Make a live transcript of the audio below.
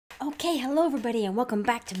Okay, hello everybody, and welcome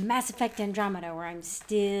back to Mass Effect Andromeda, where I'm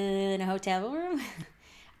still in a hotel room.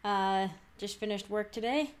 Just finished work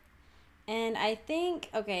today, and I think,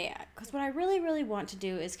 okay, because what I really want to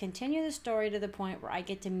do is continue the story to the point where I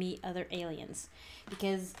get to meet other aliens,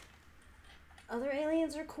 because other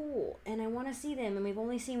aliens are cool, and I want to see them, and we've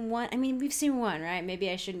only seen one. I mean, we've seen one, right? Maybe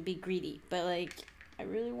I shouldn't be greedy, but, like, I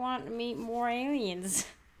really want to meet more aliens.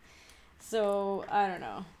 So, I don't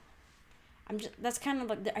know. That's kind of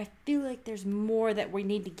like, I feel like there's more that we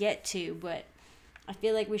need to get to, but I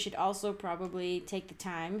feel like we should also probably take the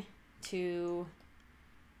time to,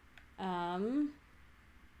 oh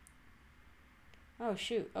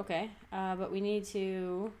shoot, okay, but we need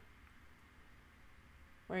to,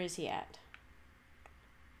 where is he at?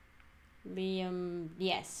 Liam,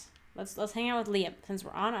 yes, let's hang out with Liam, since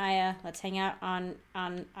we're on Aya, let's hang out on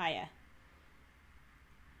Aya.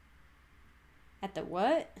 At the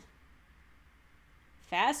what?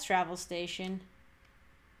 Fast travel station.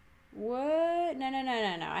 What? No.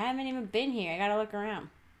 I haven't even been here. I gotta look around.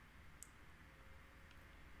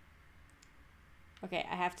 Okay,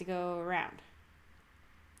 I have to go around.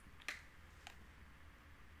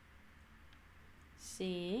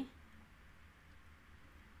 See?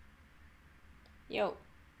 Yo.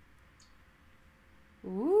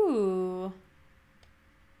 Ooh.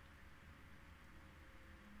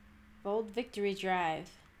 Bold Victory Drive.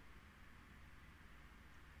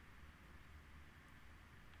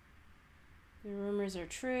 The rumors are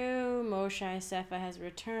true. Moshae Sepha has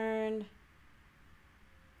returned.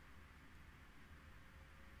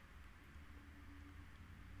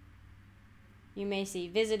 You may see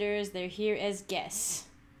visitors. They're here as guests.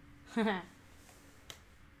 Alright,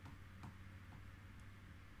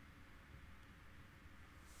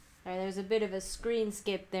 there's a bit of a screen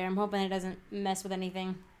skip there. I'm hoping it doesn't mess with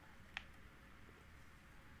anything.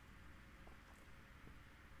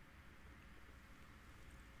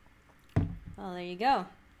 Well, there you go.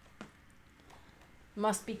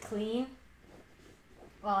 Must be clean.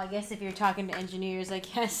 Well, I guess if you're talking to engineers, I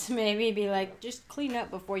guess maybe be like, just clean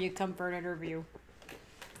up before you come for an interview.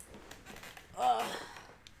 Ugh.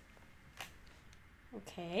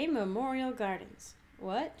 Okay, Memorial Gardens.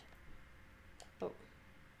 What? Oh.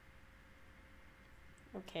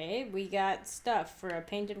 Okay, we got stuff for a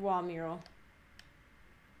painted wall mural.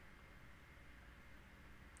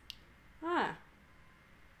 Ah.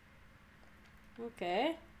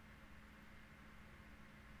 Okay.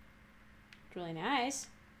 It's really nice.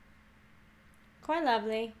 Quite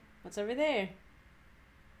lovely. What's over there?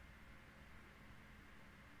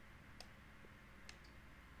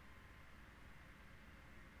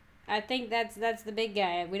 I think that's the big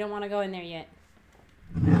guy. We don't want to go in there yet.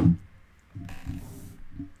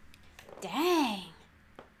 Dang.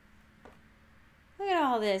 Look at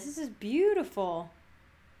all this. This is beautiful.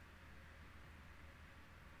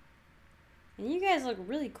 And you guys look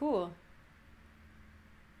really cool.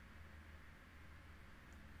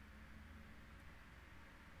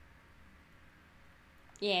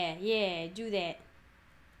 Yeah, do that.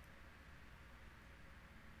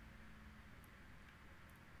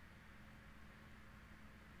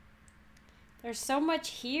 There's so much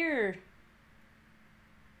here.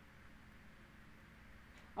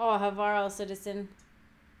 Oh, Havarl citizen.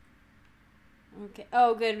 Okay.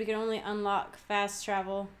 Oh, good. We can only unlock fast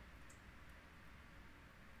travel.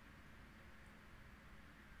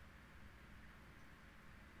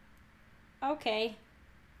 Okay.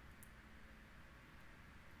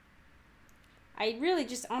 I really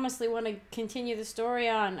just honestly want to continue the story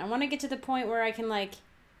on. I want to get to the point where I can, like...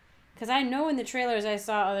 Because I know in the trailers I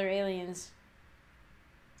saw other aliens.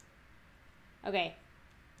 Okay.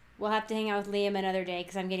 We'll have to hang out with Liam another day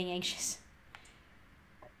because I'm getting anxious.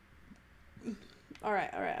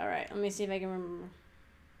 Alright. Let me see if I can remember.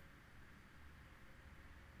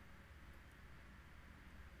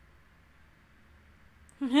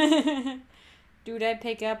 Dude, I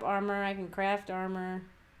pick up armor. I can craft armor.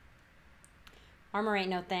 Armor ain't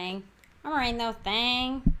no thing. Armor ain't no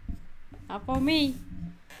thing. Not for me.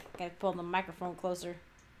 Gotta pull the microphone closer.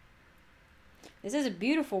 This is a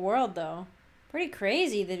beautiful world, though. Pretty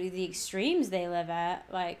crazy the extremes they live at.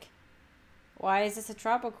 Like, why is this a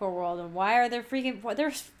tropical world? And why are there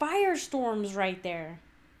there's firestorms right there.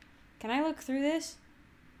 Can I look through this?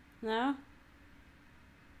 No?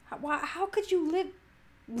 How could you live...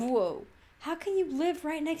 Whoa. How can you live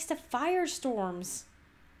right next to firestorms?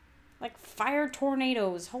 Like fire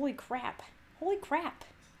tornadoes. Holy crap. Holy crap.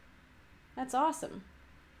 That's awesome.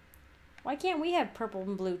 Why can't we have purple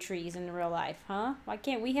and blue trees in real life, huh? Why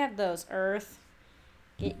can't we have those, Earth?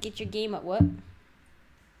 Get your game up. What?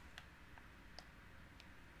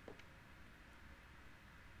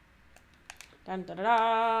 Dun, dun, dun,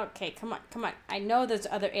 dun. Okay, come on, come on. I know there's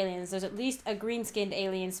other aliens. There's at least a green-skinned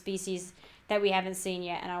alien species that we haven't seen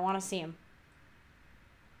yet, and I want to see them.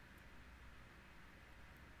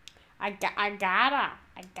 I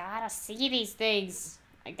gotta see these things.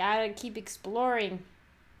 I gotta keep exploring.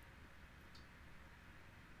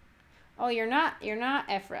 Oh, you're not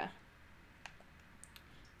Ephra.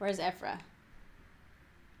 Where's Ephra?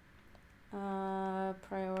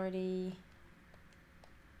 Priority.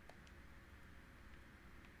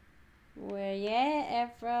 Where, yeah,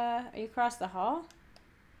 Ephra. Are you across the hall?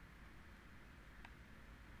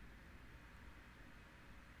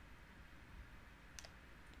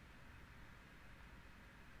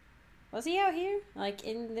 Was he out here? Like,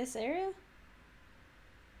 in this area?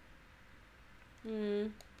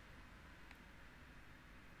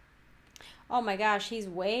 Oh my gosh, he's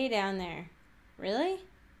way down there. Really?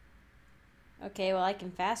 Okay, well, I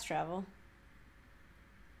can fast travel.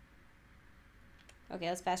 Okay,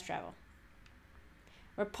 let's fast travel.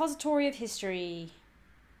 Repository of History.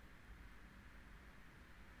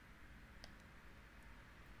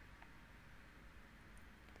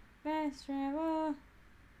 Fast travel.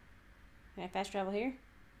 Can I fast travel here?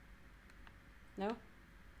 No?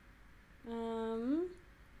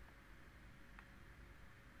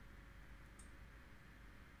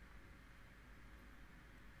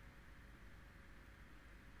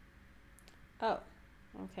 Oh,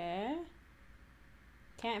 okay.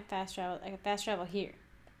 Can't fast travel. I can fast travel here.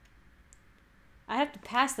 I have to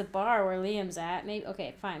pass the bar where Liam's at. Maybe.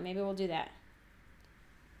 Okay, fine. Maybe we'll do that.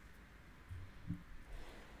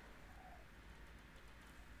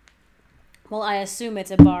 Well, I assume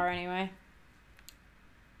it's a bar anyway.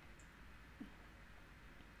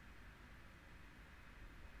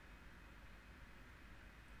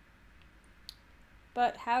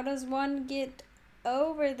 But how does one get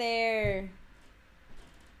over there?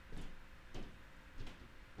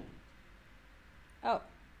 Oh.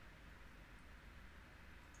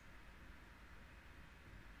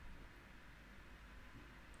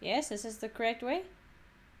 Yes, this is the correct way.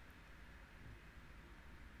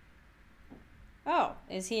 Oh,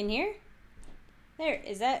 is he in here? There,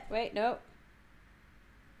 is that, wait, no.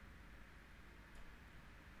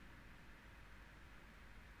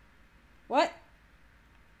 What?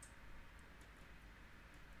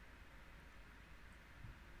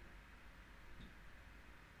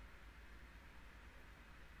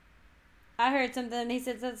 I heard something, he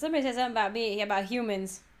said, somebody said something about me, about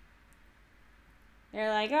humans. They're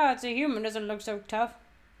like, oh, it's a human, doesn't look so tough.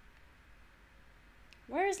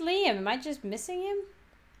 Where's Liam? Am I just missing him?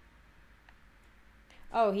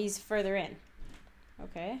 Oh, he's further in.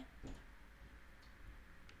 Okay.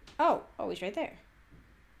 Oh, he's right there.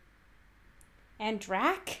 And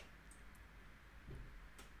Drac?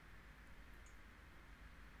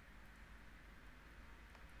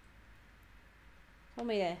 Told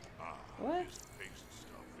me to... What?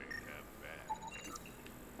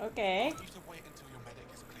 Okay. You should wait until your medic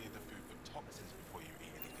has cleared the food for toxins before you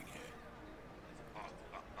eat anything here.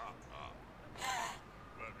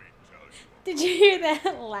 Let me tell you. Did you hear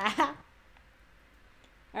that laugh?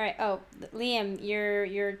 Alright, oh, Liam,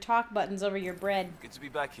 your talk button's over your bread. Good to be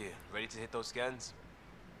back here. Ready to hit those scans?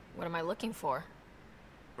 What am I looking for?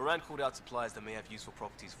 Moran called out supplies that may have useful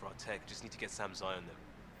properties for our tech. Just need to get Sam's eye on them.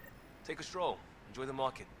 Take a stroll. Enjoy the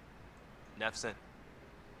market. Nav sent.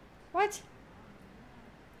 What?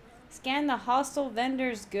 Scan the hostile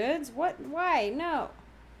vendor's goods? What? Why? No.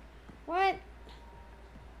 What?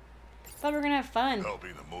 Thought we were gonna have fun.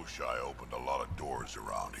 Helping the Moshai opened a lot of doors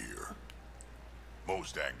around here.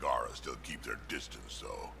 Most Angara still keep their distance,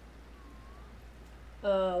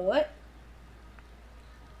 though. What?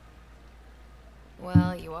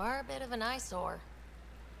 Well, you are a bit of an eyesore.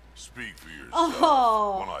 Speak for yourself.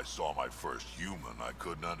 Oh. When I saw my first human, I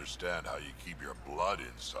couldn't understand how you keep your blood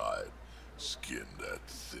inside. Skin that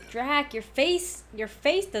thin. Drac, your face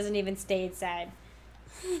doesn't even stay inside.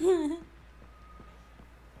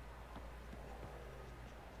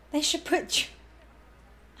 They should put...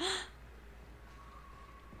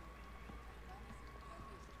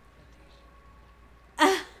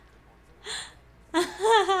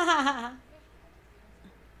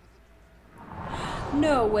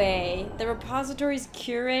 No way. The repository's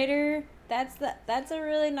curator? That's a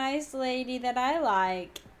really nice lady that I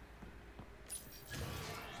like.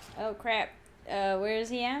 Oh crap. Where is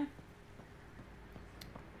he at?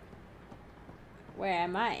 Where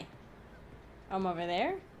am I? I'm over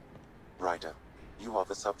there? Ryder, you are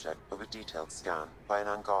the subject of a detailed scan by an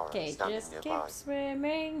Angara Okay, standing just nearby. keep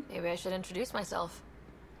swimming. Maybe I should introduce myself.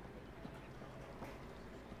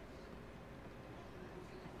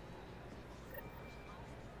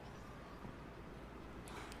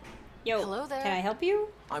 Yo, Hello there. can I help you?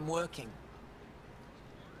 I'm working.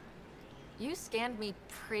 You scanned me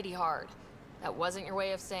pretty hard. That wasn't your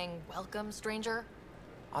way of saying welcome, stranger?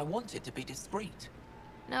 I wanted to be discreet.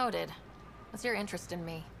 Noted. What's your interest in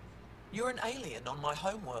me? You're an alien on my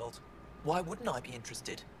homeworld. Why wouldn't I be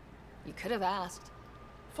interested? You could have asked.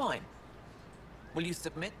 Fine. Will you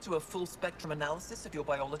submit to a full spectrum analysis of your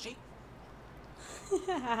biology? You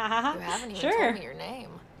haven't even Sure. told me your name.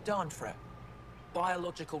 Danfra,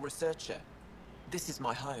 biological researcher. This is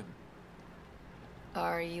my home.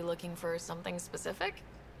 Are you looking for something specific?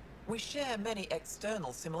 We share many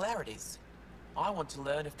external similarities. I want to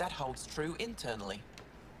learn if that holds true internally.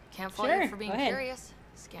 Can't fault Sure, you for being go ahead. curious.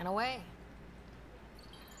 Scan away.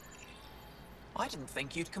 I didn't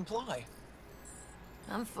think you'd comply.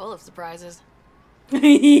 I'm full of surprises.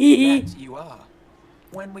 That you are.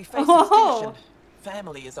 When we face Oh. extinction,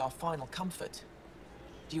 family is our final comfort.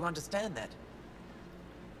 Do you understand that?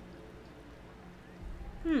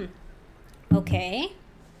 Okay.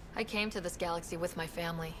 I came to this galaxy with my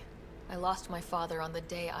family. I lost my father on the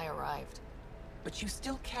day I arrived. But you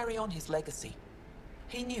still carry on his legacy.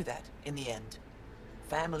 He knew that, in the end.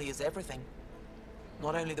 Family is everything.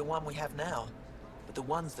 Not only the one we have now, but the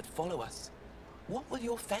ones that follow us. What will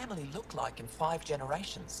your family look like in 5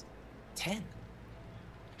 generations? 10?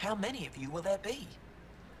 How many of you will there be?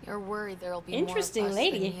 You're worried there'll be Interesting more of us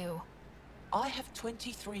lady. than you. I have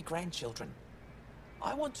 23 grandchildren.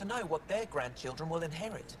 I want to know what their grandchildren will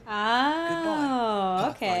inherit. Oh,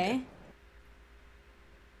 okay.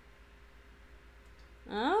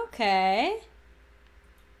 Okay.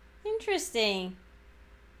 Interesting.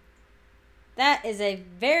 That is a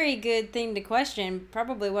very good thing to question.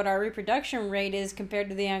 Probably what our reproduction rate is compared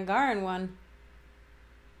to the Angaran one.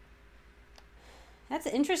 That's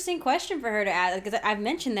an interesting question for her to ask, because I've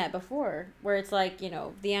mentioned that before, where it's like, you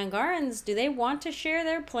know, the Angarans, do they want to share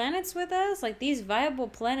their planets with us? Like, these viable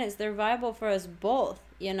planets, they're viable for us both,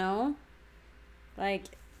 you know? Like,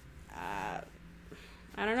 I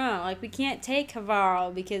don't know. Like, we can't take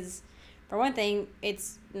Havarl because, for one thing,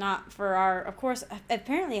 it's not for our... Of course,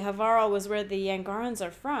 apparently Havarl was where the Angarans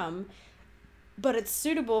are from, but it's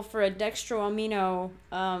suitable for a dextroamino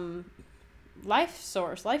life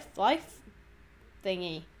source, life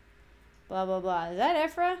thingy. Blah, blah, blah. Is that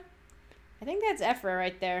Ephra? I think that's Ephra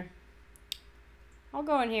right there. I'll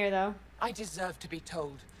go in here, though. I deserve to be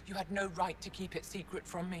told. You had no right to keep it secret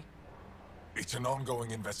from me. It's an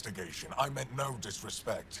ongoing investigation. I meant no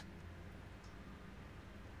disrespect.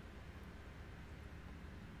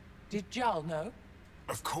 Did Jal know?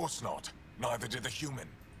 Of course not. Neither did the human.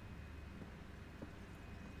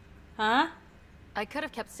 Huh? I could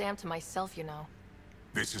have kept Sam to myself, you know.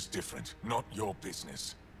 This is different. Not your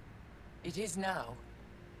business. It is now.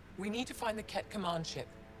 We need to find the Ket command ship.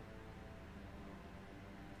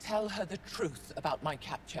 Tell her the truth about my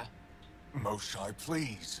capture. Moshai,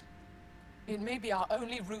 please. It may be our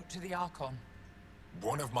only route to the Archon.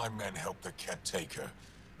 One of my men helped the Ket take her.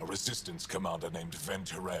 A resistance commander named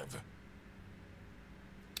Venturev.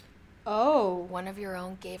 Oh. One of your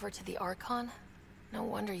own gave her to the Archon? No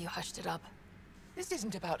wonder you hushed it up. This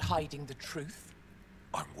isn't about hiding the truth.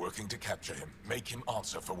 I'm working to capture him, make him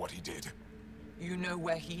answer for what he did. You know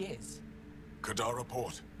where he is. Kadara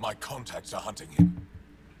Port. My contacts are hunting him.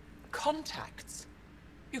 Contacts?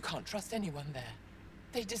 You can't trust anyone there.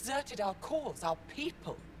 They deserted our cause, our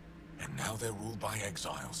people. And now they're ruled by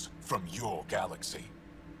exiles from your galaxy.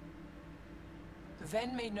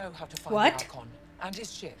 Ven may know how to find What? the Archon and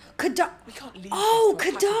his ship. Kadar. We can't leave Oh, this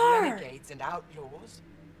to attacking Kadar! renegades and outlaws.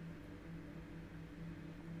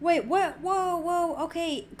 Wait, what? Whoa,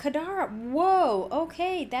 okay, Kadara, whoa,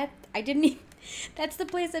 okay, that, I didn't even, that's the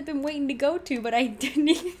place I've been waiting to go to, but I didn't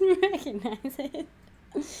even recognize it.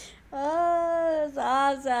 Oh,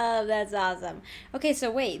 that's awesome. Okay, so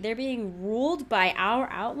wait, they're being ruled by our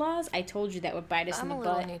outlaws? I told you that would bite us in I'm the a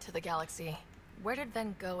little butt. new to the galaxy. Where did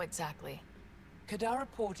Ven go exactly? Kadara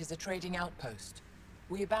Port is a trading outpost.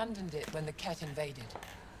 We abandoned it when the Ket invaded.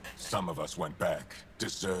 Some of us went back.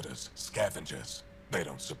 Deserters, scavengers. They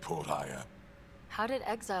don't support Aya. How did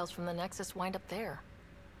exiles from the Nexus wind up there?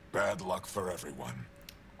 Bad luck for everyone.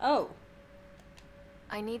 Oh,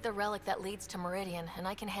 I need the relic that leads to Meridian, and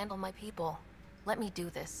I can handle my people. Let me do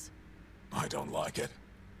this. I don't like it.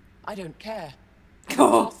 I don't care.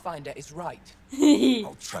 Oh. Pathfinder is right.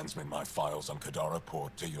 I'll transmit my files on Kadara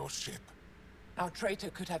Port to your ship. Our traitor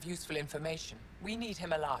could have useful information. We need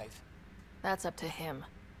him alive. That's up to him.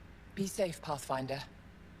 Be safe, Pathfinder.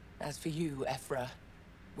 As for you, Ephra,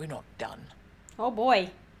 we're not done. oh boy,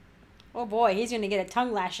 he's gonna get a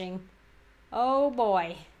tongue lashing. Oh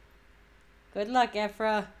boy. Good luck,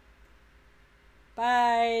 Ephra.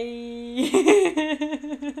 Bye.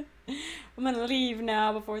 I'm gonna leave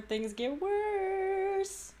now before things get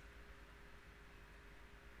worse.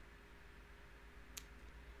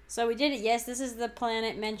 So we did it. Yes, this is the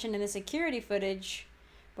planet mentioned in the security footage,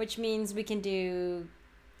 which means we can do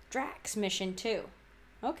Drax mission too.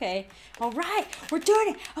 Okay. All right. We're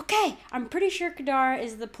doing it. Okay. I'm pretty sure Kadara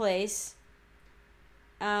is the place.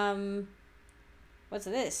 What's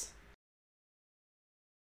this?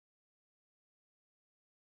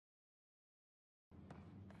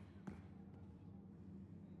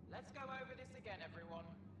 Let's go over this again, everyone.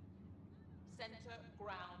 Center,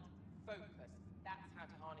 ground, focus. That's how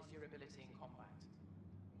to harness your ability in combat.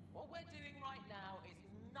 What we're doing right now is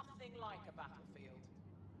nothing like a battlefield.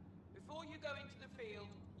 Before you go into the field,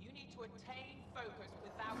 you need to attain focus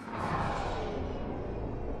without...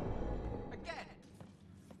 Again!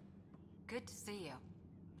 Good to see you.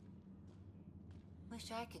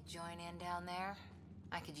 Wish I could join in down there.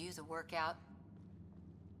 I could use a workout.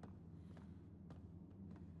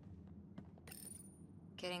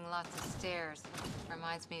 Getting lots of stairs.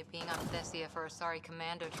 Reminds me of being on Thessia for Asari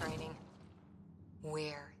commando training.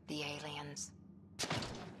 We're the aliens.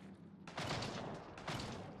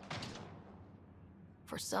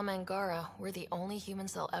 For some Angara, we're the only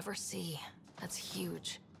humans they'll ever see. That's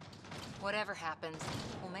huge. Whatever happens,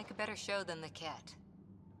 we'll make a better show than the Ket.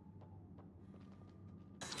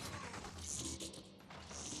 You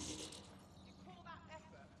call that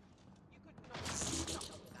effort? You could not stop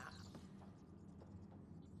with that.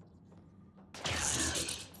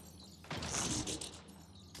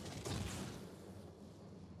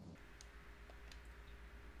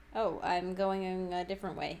 Oh, I'm going in a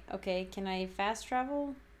different way. Okay, can I fast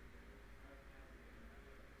travel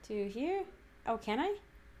to here? Oh, can I?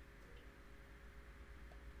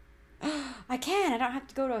 I can! I don't have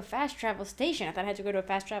to go to a fast travel station. I thought I had to go to a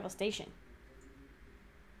fast travel station.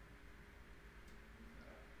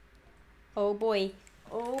 Oh boy.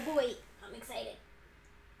 Oh boy. I'm excited.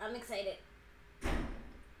 I'm excited.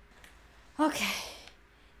 Okay.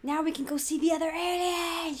 Now we can go see the other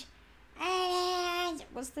aliens! Aliens!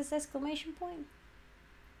 What's this exclamation point?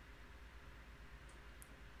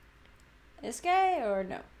 This guy or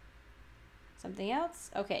no? Something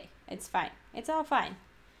else? Okay, it's fine. It's all fine.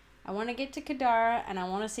 I want to get to Kadara and I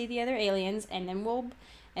want to see the other aliens, and then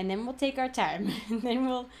we'll take our time and then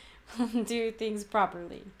we'll do things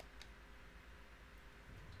properly.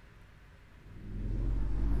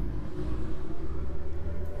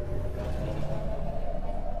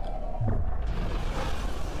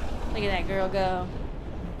 Look at that girl go.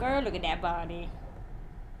 Girl, look at that body.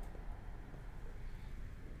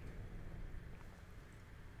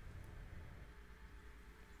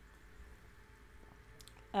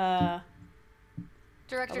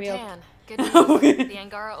 Director Are we Tan, good Okay. news. The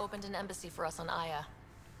Angara opened an embassy for us on Aya.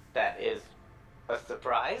 That is a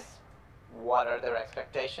surprise. What are their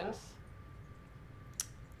expectations?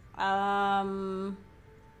 I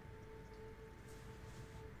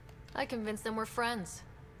convinced them we're friends.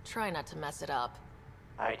 Try not to mess it up.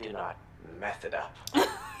 I do not mess it up. I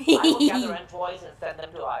will gather envoys and send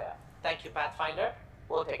them to Aya. Thank you, Pathfinder.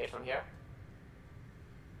 We'll take it from here.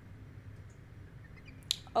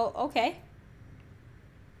 Oh, okay.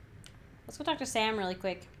 Let's go talk to Sam really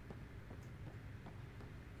quick.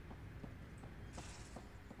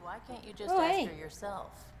 Why can't you just Oh, ask hey. her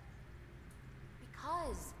yourself?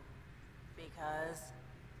 Because.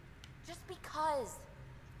 Just because.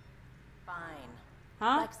 Fine.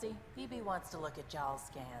 Huh? Lexi, Phoebe wants to look at Giles'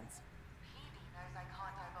 scans. Phoebe knows I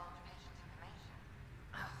can't divulge patient's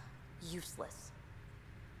information. Useless.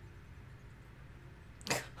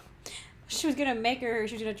 She was gonna make her,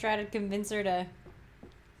 she was gonna try to convince her to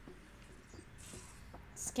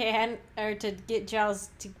scan, or to get Giles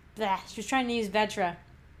to, blah. She was trying to use Vetra.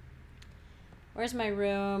 Where's my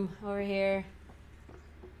room? Over here.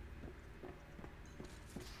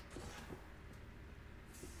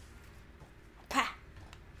 Pa!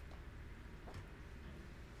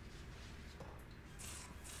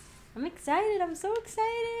 I'm excited, I'm so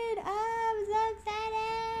excited! I'm so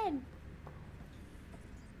excited!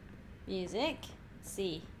 Music. Let's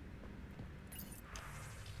see.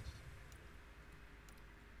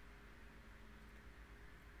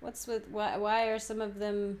 What's with why are some of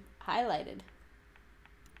them highlighted?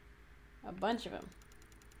 A bunch of them.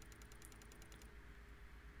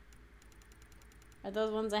 Are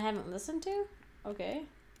those ones I haven't listened to? Okay.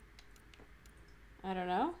 I don't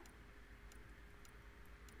know.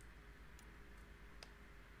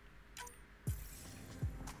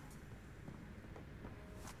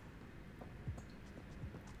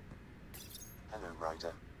 Hello,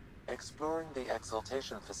 Ryder. Exploring the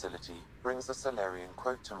exaltation facility brings a Solarian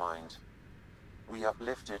quote to mind. We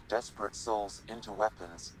uplifted desperate souls into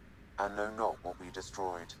weapons, and know not what we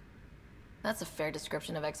destroyed. That's a fair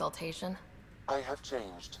description of exaltation. I have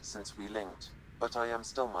changed since we linked, but I am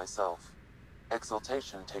still myself.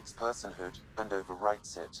 Exaltation takes personhood and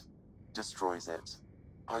overwrites it, destroys it.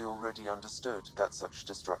 I already understood that such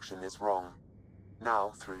destruction is wrong.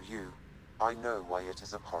 Now, through you, I know why it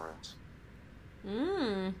is abhorrent.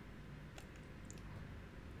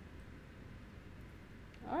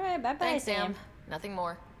 Alright, bye-bye, Thanks, Sam. Nothing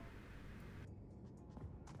more.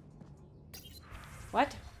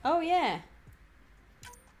 What? Oh, yeah.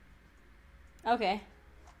 Okay.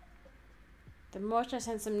 The Mosha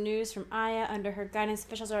sent some news from Aya. Under her guidance,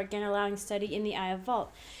 officials are again allowing study in the Aya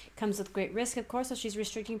Vault. Comes with great risk, of course, so she's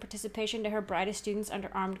restricting participation to her brightest students under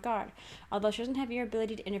armed guard. Although she doesn't have your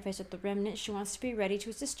ability to interface with the Remnant, she wants to be ready to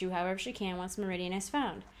assist you however she can once Meridian is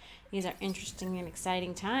found. These are interesting and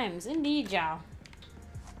exciting times. Indeed, y'all.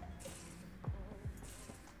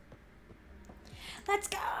 Let's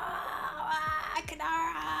go! Ah,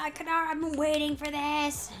 Kadara! Kadara, I've been waiting for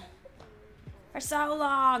this! For so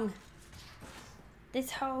long!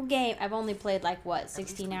 This whole game, I've only played like, what,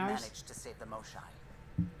 16 hours? Managed to save the Moshai.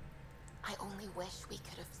 I only wish we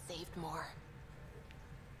could have saved more.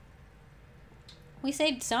 We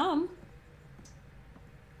saved some.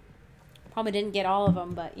 Probably didn't get all of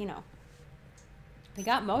them, but, you know. We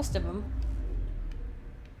got most of them.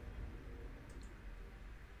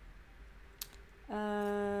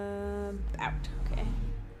 Out. Okay.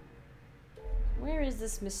 Where is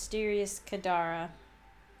this mysterious Kadara?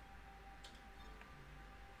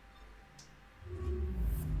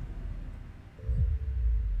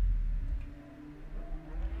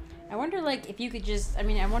 I wonder, like, if you could just... I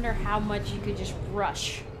mean, I wonder how much you could just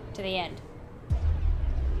rush to the end.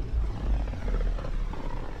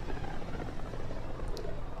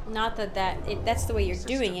 Not that that's the way you're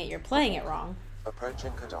doing it. You're playing it wrong.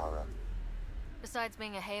 Approaching Kadara. Besides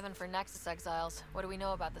being a haven for Nexus exiles, what do we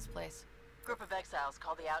know about this place? Group of exiles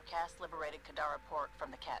called the Outcasts liberated Kadara Port from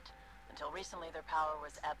the Ket. Until recently, their power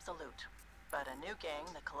was absolute. But a new gang,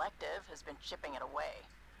 the Collective, has been chipping it away.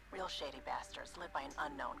 Real shady bastards led by an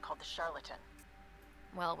unknown called the Charlatan.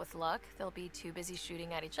 Well, with luck, they'll be too busy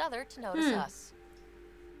shooting at each other to notice us.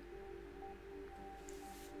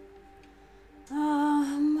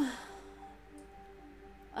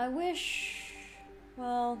 I wish...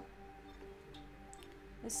 Well...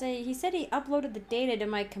 Let's say, he said he uploaded the data to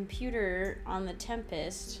my computer on the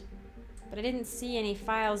Tempest, but I didn't see any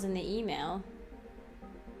files in the email.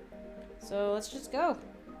 So let's just go.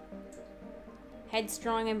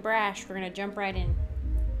 Headstrong and brash, we're gonna jump right in.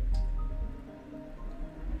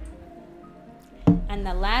 And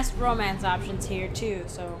the last romance option's here too,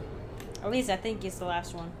 so at least I think it's the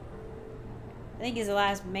last one. I think it's the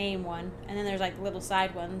last main one, and then there's like little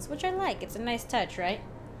side ones, which I like. It's a nice touch, right?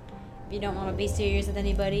 If you don't want to be serious with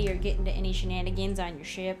anybody or get into any shenanigans on your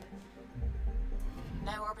ship.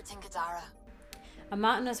 Now orbiting Kadara. A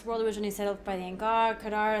mountainous world originally settled by the Angar,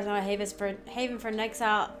 Kadara is now a haven for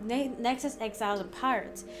Nexus exiles and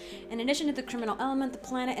pirates. In addition to the criminal element, the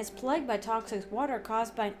planet is plagued by toxic water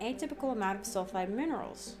caused by an atypical amount of sulfide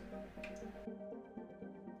minerals.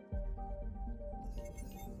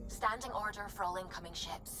 Standing order for all incoming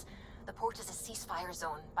ships. The port is a ceasefire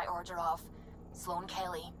zone by order of Sloane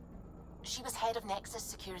Kelly. She was head of Nexus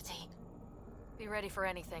security. Be ready for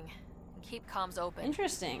anything. Keep comms open.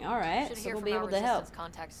 Interesting. All right, Should so hear we'll from be our able to help. resistance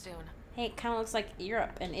contact soon. Hey, it kind of looks like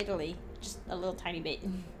Europe and Italy, just a little tiny bit.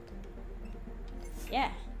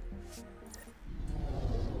 Yeah.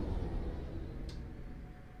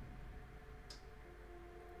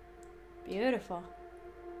 Beautiful.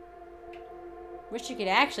 Wish you could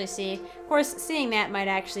actually see. Of course, seeing that might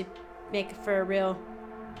actually make for a real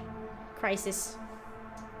crisis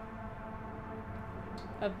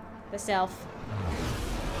of the self.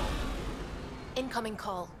 Incoming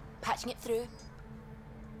call. Patching it through.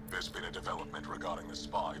 There's been a development regarding the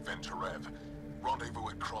spy, Venturev. Rendezvous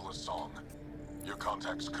at Crawler's Song. Your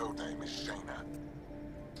contact's codename is Shayna.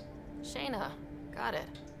 Shayna. Got it.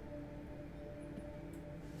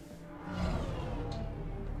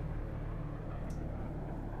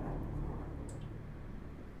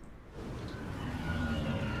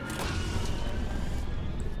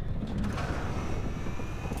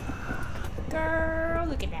 Girl,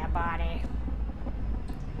 look at that body.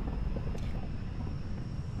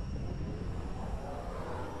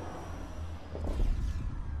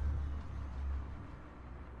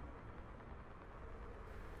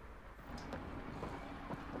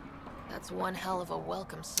 That's one hell of a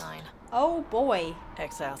welcome sign. Oh boy.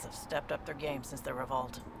 Exiles have stepped up their game since the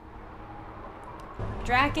revolt.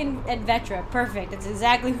 Draken and Vetra. Perfect. That's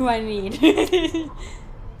exactly who I need.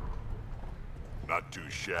 Not too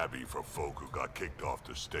shabby for folk who got kicked off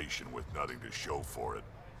the station with nothing to show for it.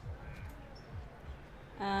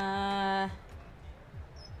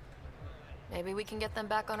 Maybe we can get them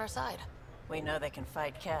back on our side. We know they can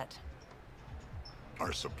fight Ket.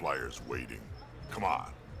 Our supplier's waiting. Come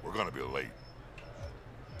on, we're gonna be late.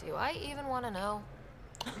 Do I even want to know?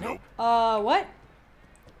 Nope. What?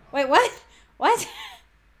 Wait, what? What?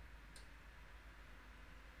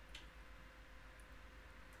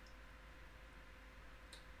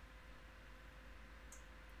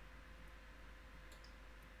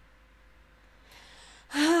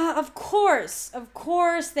 Of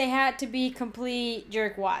course they had to be complete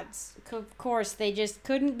jerkwads. Of course, they just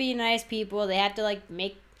couldn't be nice people. They had to, like,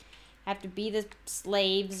 have to be the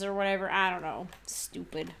slaves or whatever. I don't know.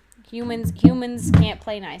 Stupid. Humans can't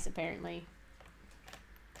play nice, apparently.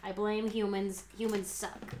 I blame humans. Humans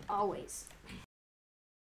suck. Always.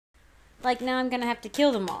 Like, now I'm gonna have to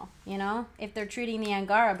kill them all, you know? If they're treating the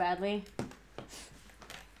Angara badly.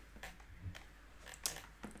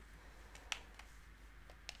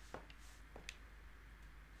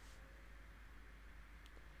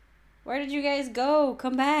 Where did you guys go?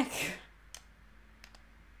 Come back.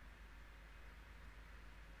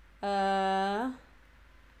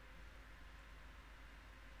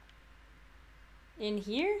 In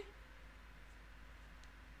here?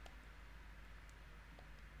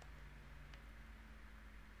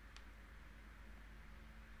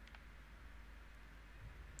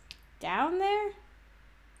 Down there?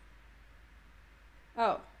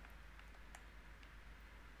 Oh.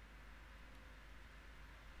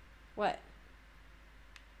 What?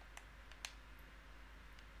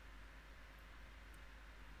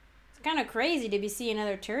 It's kind of crazy to be seeing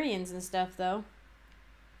other Turians and stuff, though.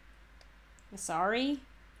 Sorry.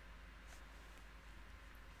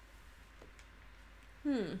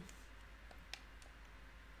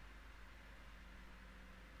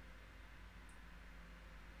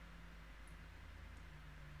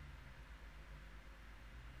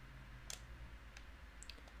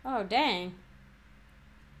 Oh, dang.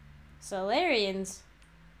 Solarians.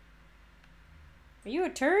 Are you a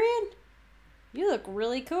Turian? You look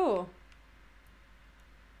really cool.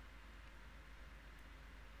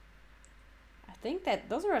 I think that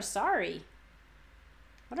those are Asari.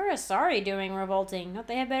 What are Asari doing revolting? Don't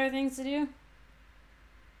they have better things to do?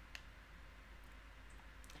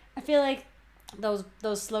 I feel like those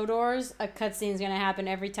slow doors, a cutscene's gonna happen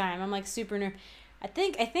every time. I'm like super nervous. I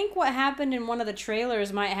think what happened in one of the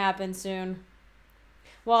trailers might happen soon.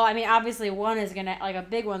 Well, I mean, obviously one is gonna, like, a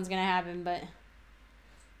big one's gonna happen, but...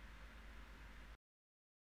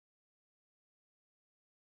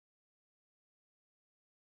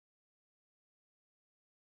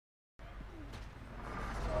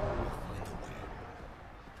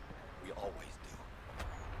 We always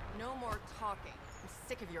do. No more talking. I'm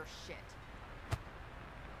sick of your shit.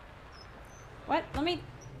 What? Let me...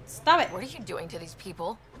 Stop it. What are you doing to these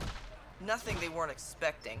people? Nothing they weren't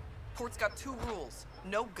expecting. Port's got 2 rules.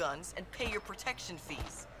 No guns, and pay your protection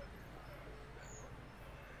fees.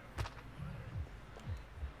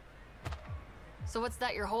 So what's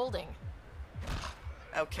that you're holding?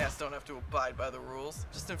 Outcasts don't have to abide by the rules.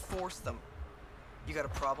 Just enforce them. You got a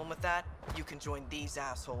problem with that? You can join these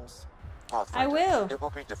assholes. Pathfinder, I will. It will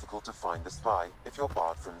be difficult to find the spy if you're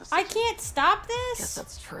barred from the city. I can't stop Guess this?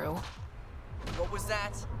 that's true. What was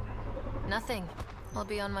that? Nothing. I'll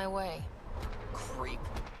be on my way. Creep.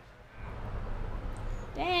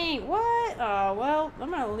 Dang, what? Oh, well,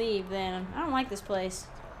 I'm gonna leave then. I don't like this place.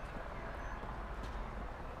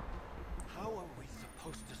 How are we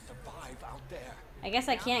supposed to survive out there? I guess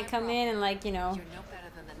I can't come in and, like, you know, You're no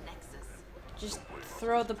better than the Nexus. just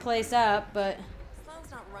throw the place up, but...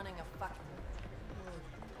 Sloan's not running a fucking...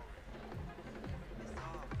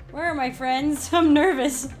 Where are my friends? I'm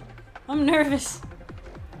nervous. I'm nervous.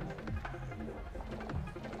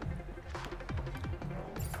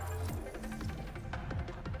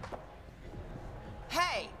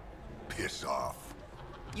 Hey! Piss off.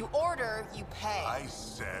 You order, you pay. I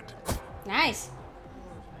said... Nice.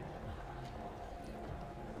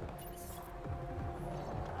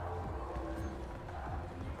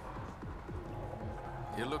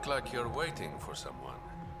 You look like you're waiting for someone.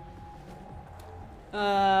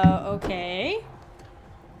 Okay.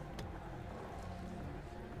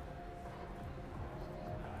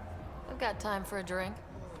 I've got time for a drink.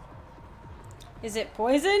 Is it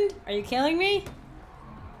poisoned? Are you killing me?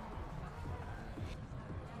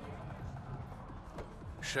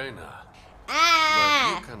 Shayna.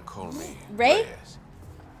 Ah! But you can call me Ray? Reyes.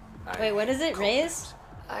 Wait, what is it? Reyes?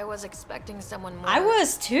 I was expecting someone more. I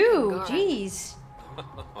was too. Kadara. Jeez.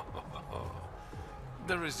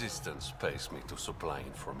 The Resistance pays me to supply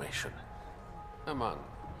information, among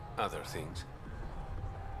other things.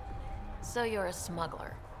 So you're a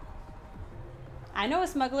smuggler. I know a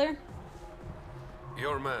smuggler.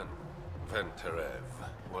 Your man, Venterev,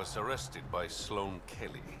 was arrested by Sloane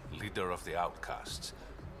Kelly, leader of the Outcasts.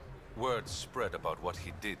 Word spread about what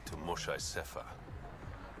he did to Moshae Sefa.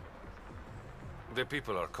 The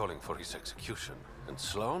people are calling for his execution. And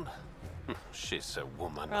Sloane? She's a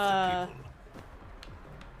woman of the people.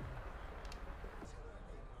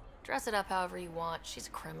 Dress it up however you want. She's a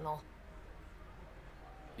criminal.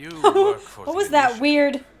 You work for What the was that initiative.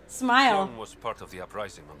 weird smile? Sloane was part of the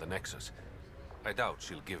uprising on the Nexus. I doubt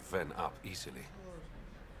she'll give Ven up easily.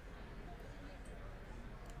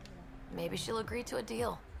 Maybe she'll agree to a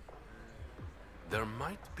deal. There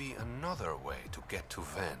might be another way to get to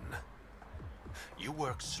Ven. You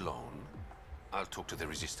work Sloane. I'll talk to the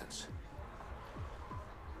Resistance.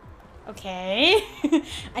 Okay.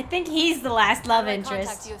 I think he's the last love I'll interest.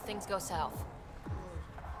 contact you if things go south.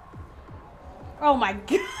 Oh my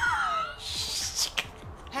gosh.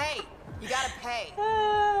 Hey, you gotta pay.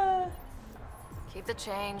 Keep the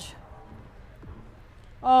change.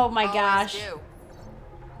 Oh my Always gosh. do.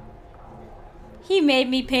 He made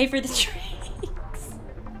me pay for the drinks.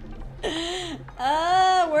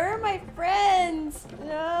 Where are my friends?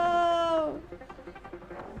 No.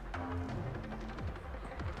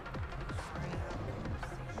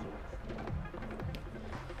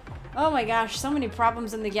 Oh my gosh, so many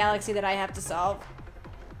problems in the galaxy that I have to solve.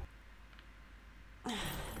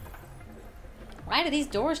 Why do these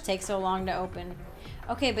doors take so long to open?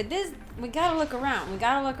 Okay, but this, we gotta look around. We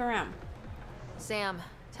gotta look around. Sam,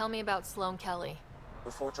 tell me about Sloane Kelly.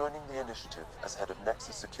 Before joining the initiative as head of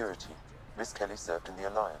Nexus Security, Miss Kelly served in the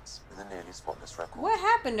Alliance with a nearly spotless record. What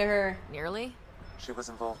happened to her? Nearly? She was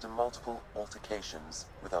involved in multiple altercations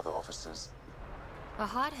with other officers. A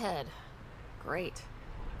hothead. Great.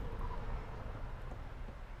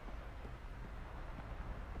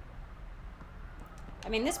 I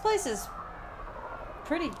mean, this place is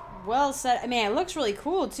pretty well set. I mean, it looks really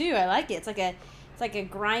cool too. I like it. It's like a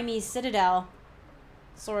grimy citadel,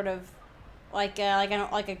 sort of, like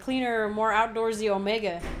a cleaner, more outdoorsy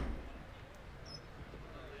Omega.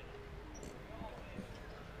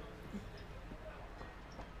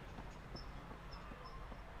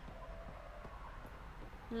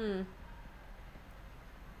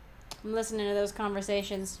 I'm listening to those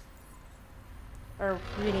conversations. Or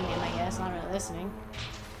reading them, I guess, not really listening.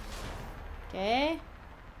 Okay.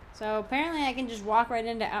 So apparently I can just walk right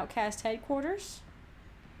into Outcast headquarters.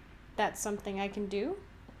 That's something I can do.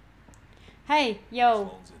 Hey,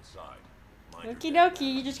 yo. Okie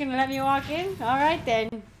dokie, you just gonna let me walk in? Alright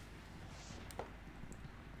then.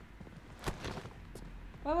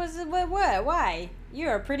 What was it? What? Why?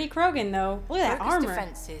 You're a pretty Krogan, though. Look at that Focus armor.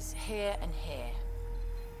 defenses here and here.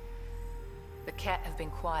 The Cat have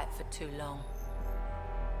been quiet for too long.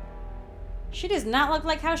 She does not look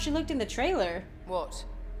like how she looked in the trailer. What?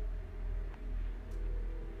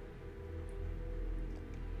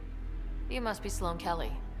 You must be Sloane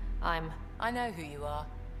Kelly. I know who you are.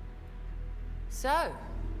 So,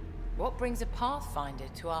 what brings a Pathfinder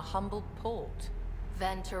to our humble port?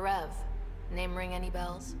 Venterev. Name ring any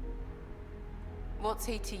bells? What's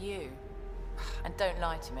he to you? And don't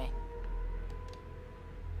lie to me.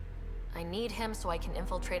 I need him so I can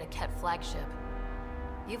infiltrate a Ket flagship.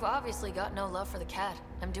 You've obviously got no love for the Cat.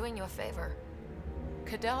 I'm doing you a favor.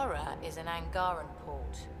 Kadara is an Angaran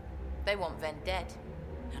port. They want Ven dead,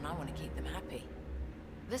 and I want to keep them happy.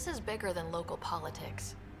 This is bigger than local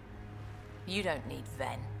politics. You don't need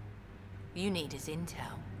Ven. You need his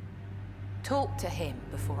intel. Talk to him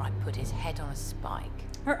before I put his head on a spike.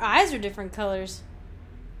 Her eyes are different colors.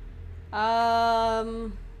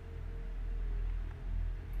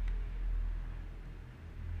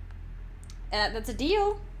 That's a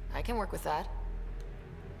deal. I can work with that.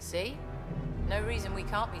 See? No reason we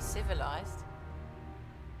can't be civilized.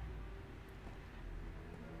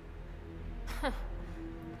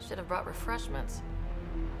 Should have brought refreshments.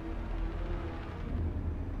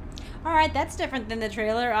 Alright, that's different than the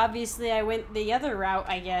trailer. Obviously, I went the other route,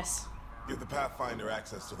 I guess. Give the Pathfinder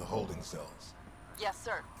access to the holding cells. Yes,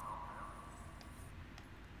 sir.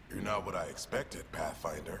 You're not what I expected,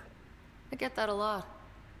 Pathfinder. I get that a lot.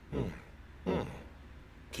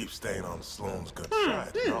 Keep staying on Sloane's good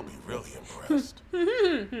side, and I'll be really impressed.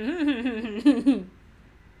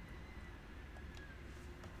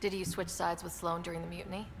 Did you switch sides with Sloane during the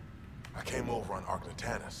mutiny? I came over on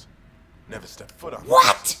Argnatanus. Never stepped foot on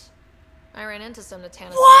What? Nexus. I ran into some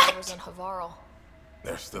Natanus What? survivors on Havarl.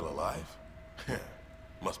 They're still alive?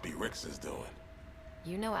 Must be Rix's doing.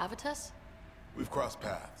 You know Avitus? We've crossed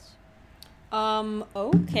paths.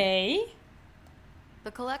 Okay.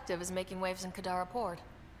 The Collective is making waves in Kadara Port.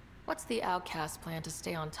 What's the Outcast plan to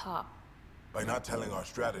stay on top? By not telling our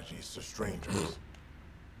strategies to strangers.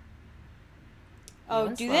 Oh,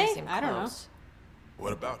 do they? I don't know.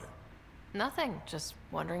 What about it? Nothing. Just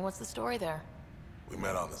wondering what's the story there. We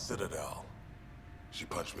met on the Citadel. She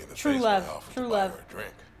punched me in the True face love. when I offered True to buy love. her a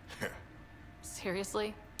drink.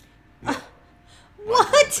 Seriously?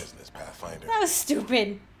 What? Business, Pathfinder. That was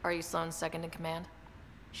stupid. Are you Sloane's second in command?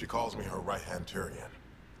 She calls me her right-hand Turian.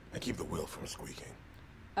 I keep the wheel from squeaking.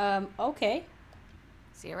 Okay.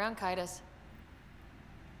 See you around, Kitus.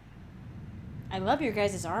 I love your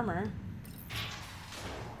guys' armor.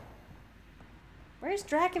 Where's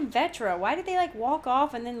Drac and Vetra? Why did they, like, walk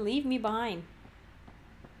off and then leave me behind?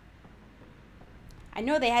 I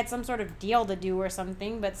know they had some sort of deal to do or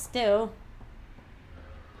something, but still.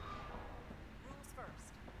 Rules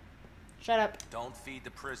first. Shut up. Don't feed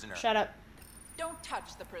the prisoner. Shut up. Don't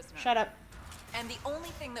touch the prisoner. Shut up. And the only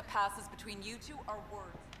thing that passes between you two are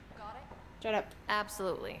words. Got it? Shut up.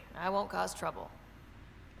 Absolutely. I won't cause trouble.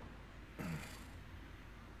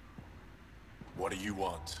 What do you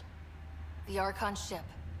want? The Archon ship.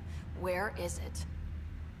 Where is it?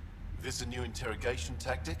 This a new interrogation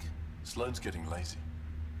tactic? Sloane's getting lazy.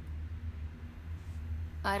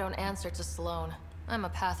 I don't answer to Sloane. I'm a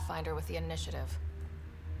Pathfinder with the initiative.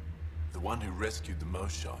 The one who rescued the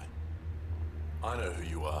Moshai. I know who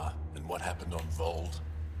you are, and what happened on Vold.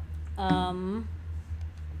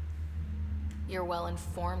 You're well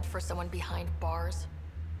informed for someone behind bars?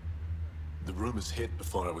 The rumors hit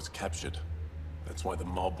before I was captured. That's why the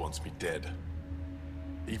mob wants me dead.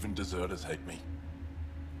 Even deserters hate me.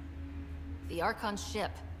 The Archon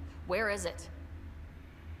ship. Where is it?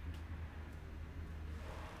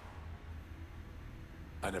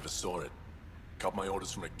 I never saw it. Got my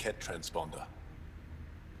orders from a Ket transponder.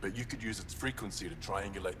 But you could use its frequency to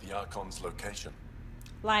triangulate the Archon's location.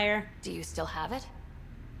 Liar. Do you still have it?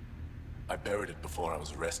 I buried it before I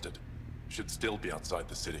was arrested. Should still be outside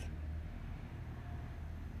the city.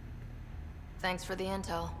 Thanks for the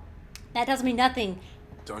intel. That tells me nothing.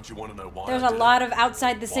 Don't you want to know why? There's I a did lot it? of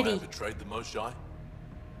outside the Why city. I betrayed the Moshai?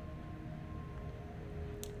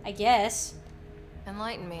 I guess.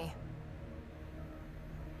 Enlighten me.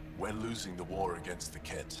 We're losing the war against the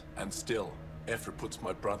Ket, and still, Ephra puts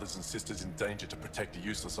my brothers and sisters in danger to protect a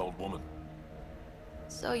useless old woman.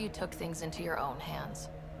 So you took things into your own hands.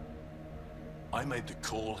 I made the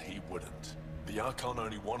call, he wouldn't. The Archon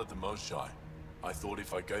only wanted the Moshai. I thought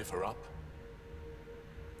if I gave her up...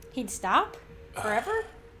 He'd stop? Forever?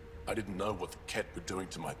 I didn't know what the Ket were doing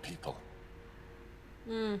to my people.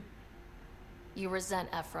 You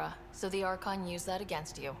resent Ephra, so the Archon used that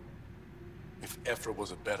against you. If Ephra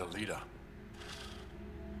was a better leader...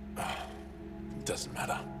 it doesn't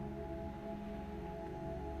matter.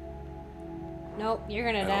 Nope, you're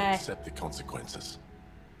gonna I'll die. accept the consequences.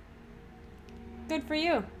 Good for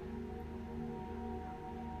you.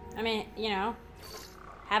 I mean, you know,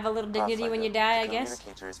 have a little dignity when you die, I guess. The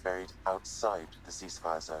communicator is buried outside the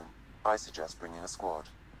ceasefire zone. I suggest bringing a squad.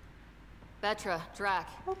 Vetra, Drac.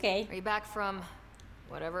 Okay. Are you back from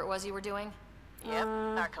whatever it was you were doing? Yep,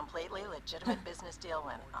 our completely legitimate business deal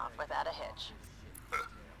went off without a hitch.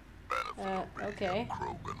 Okay.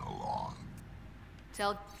 Krogan along.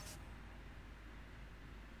 Tell...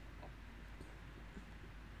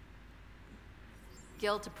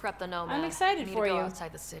 Gil to prep the Nomad. I'm excited We need for to go you.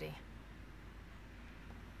 outside the city.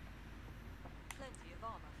 Plenty of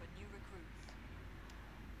armor for new recruits.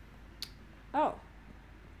 Oh.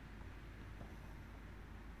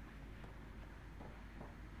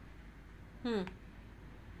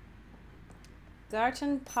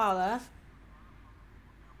 Garton Pala.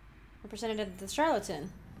 Representative of the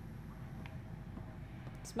Charlatan.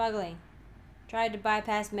 Smuggling. Tried to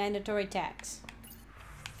bypass mandatory tax.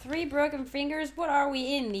 3 broken fingers? What are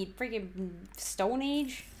we in? The freaking Stone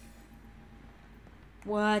Age?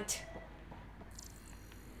 What?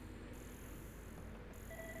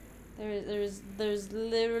 There's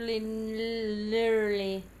literally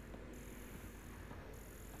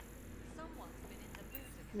Someone's been in the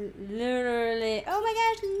booze. literally, oh my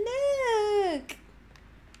gosh, look!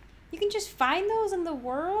 You can just find those in the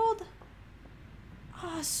world?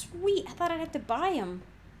 Oh, sweet. I thought I'd have to buy them.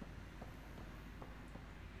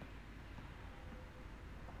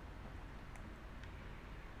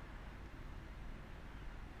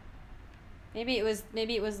 Maybe it was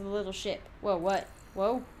the little ship. Whoa, what?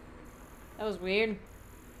 Whoa. That was weird.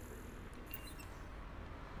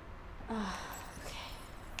 Okay.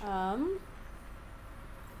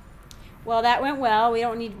 Well, that went well. We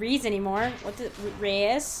don't need Reese anymore. What's it?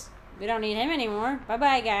 Reyes? We don't need him anymore.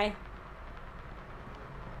 Bye-bye, guy.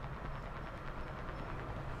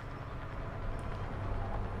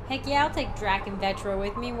 Heck yeah, I'll take Drac and Vetro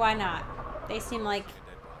with me. Why not? They seem like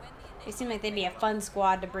they'd be a fun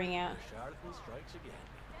squad to bring out.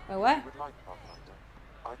 Oh, what? If you would like, Pathfinder,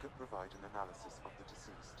 I could provide an analysis of the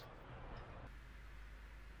deceased.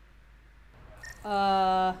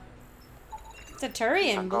 It's a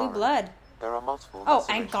Turian, blue Angaran. blood. There are multiple Oh,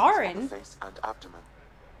 lacerations Angaran? on the face and abdomen.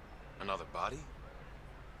 Another body?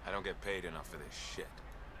 I don't get paid enough for this shit.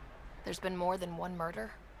 There's been more than one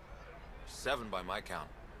murder? 7 by my count,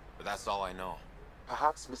 but that's all I know.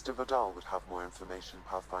 Perhaps Mr. Vidal would have more information,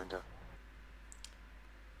 Pathfinder.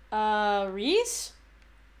 Reese?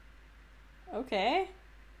 Okay.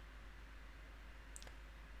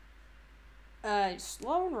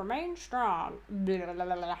 Sloan remain strong. Blah, blah,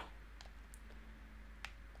 blah, blah.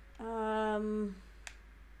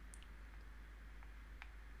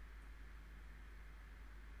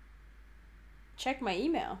 Check my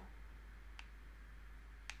email.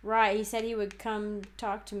 Right, he said he would come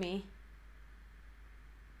talk to me.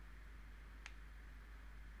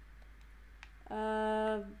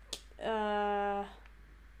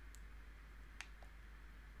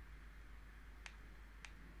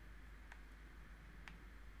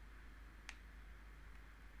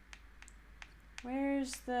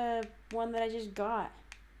 Where's the one that I just got?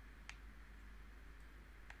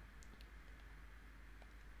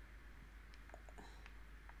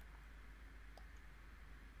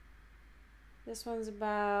 This one's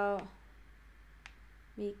about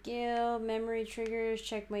meet Gil, memory triggers,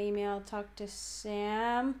 check my email, talk to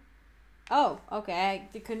Sam. Oh, okay,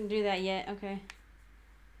 I couldn't do that yet, okay.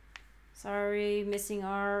 Sorry, missing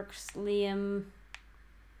arcs, Liam.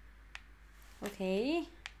 Okay.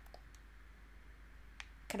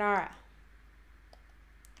 Kadara.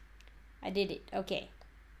 I did it, okay.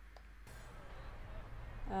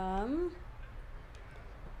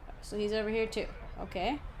 So he's over here too,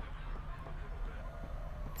 okay.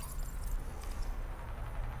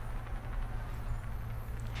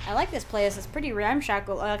 I like this place. It's pretty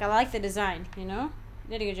ramshackle. Like, I like the design, you know?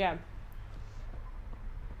 You did a good job.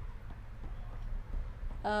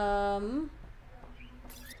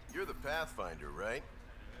 You're the Pathfinder, right?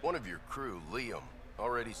 One of your crew, Liam,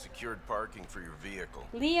 already secured parking for your vehicle.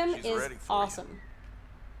 Liam She's is ready for awesome.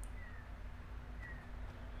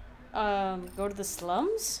 Go to the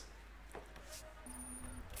slums?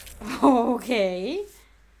 Okay.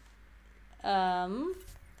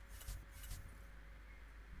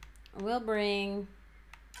 We'll bring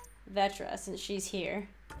Vetra since she's here.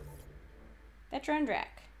 Vetra and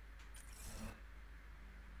Drac.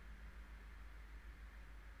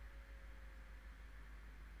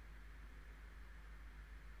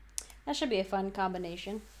 That should be a fun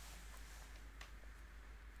combination.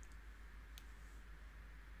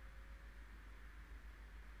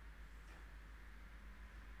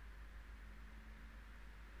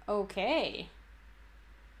 Okay.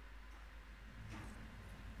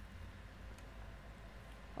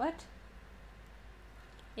 What?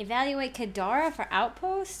 Evaluate Kadara for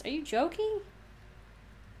outpost? Are you joking?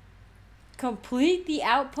 Complete the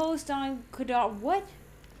outpost on Kadara. What?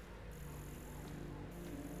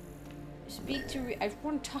 Speak to I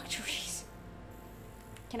want to talk to Reese.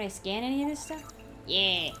 Can I scan any of this stuff?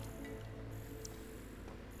 Yeah.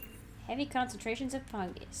 Heavy concentrations of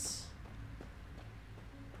fungus.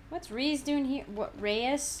 What's Reese doing here? What,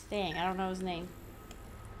 Reyes? Dang, I don't know his name.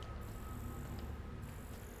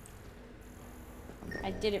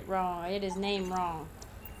 I did it wrong. I did his name wrong.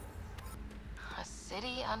 A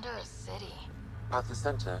city under a city. At the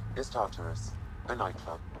center is Tartarus, a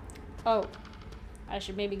nightclub. Oh, I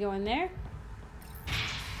should maybe go in there?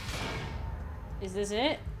 Is this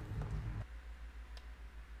it?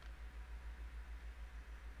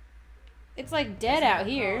 It's like dead out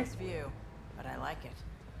here. View, but I like it.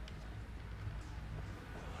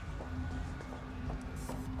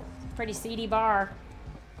 Pretty seedy bar.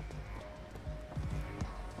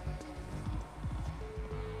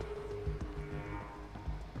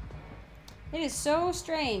 It is so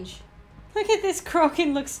strange. Look at this.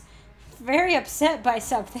 Krogan looks very upset by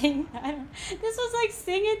something. This was like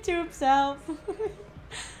singing to himself.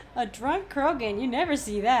 A drunk Krogan. You never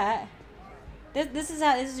see that. This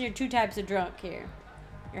is your two types of drunk here.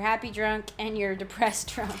 Your happy drunk and your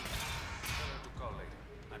depressed drunk.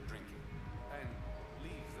 I'm drinking. And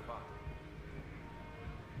leave the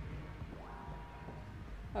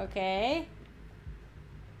bar. Okay.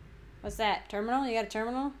 What's that? Terminal? You got a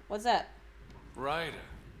terminal? What's that? Ryder,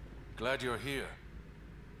 glad you're here.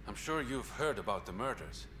 I'm sure you've heard about the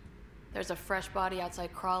murders. There's a fresh body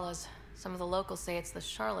outside Krala's. Some of the locals say it's the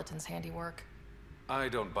charlatan's handiwork. I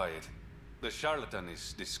don't buy it. The charlatan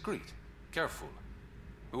is discreet, careful.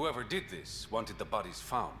 Whoever did this wanted the bodies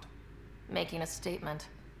found. Making a statement.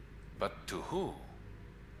 But to who?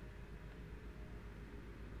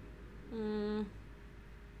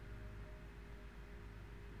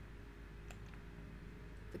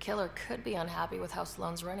 The killer could be unhappy with how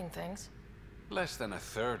Sloane's running things. Less than a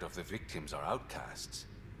third of the victims are outcasts.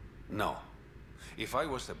 No. If I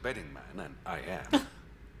was the betting man, and I am,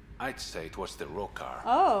 I'd say it was the Rokar.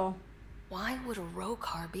 Oh. Why would a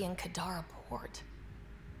Rokar be in Kadara port?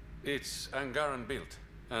 It's Angaran built,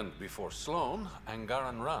 and before Sloane,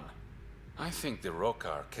 Angaran run. I think the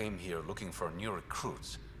Rokar came here looking for new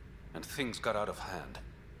recruits, and things got out of hand.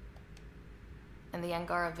 And the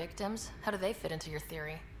Angara victims? How do they fit into your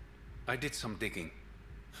theory? I did some digging.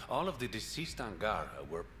 All of the deceased Angara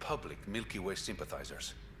were public Milky Way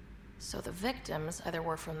sympathizers. So the victims either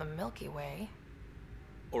were from the Milky Way...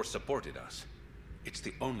 or supported us. It's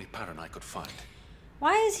the only pattern I could find.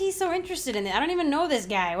 Why is he so interested in it? I don't even know this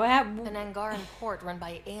guy. What happened? An Angaran port run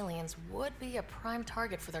by aliens would be a prime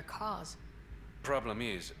target for their cause. Problem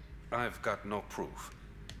is, I've got no proof.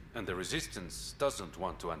 And the Resistance doesn't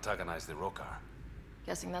want to antagonize the Rokar.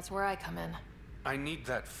 Guessing that's where I come in. I need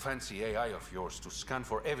that fancy AI of yours to scan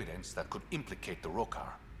for evidence that could implicate the Rokar.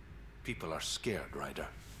 People are scared, Ryder.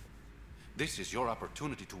 This is your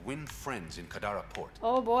opportunity to win friends in Kadara port.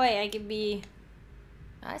 Oh boy, I could be...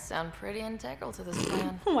 I sound pretty integral to this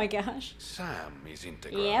plan. Oh my gosh. Sam is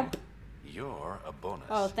integral. Yep. You're a bonus.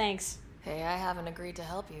 Oh, thanks. Hey, I haven't agreed to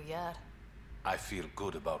help you yet. I feel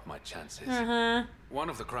good about my chances. Uh-huh. One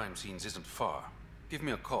of the crime scenes isn't far. Give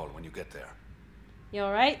me a call when you get there. You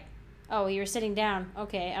alright? Oh, you were sitting down.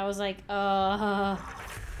 Okay, I was like, Can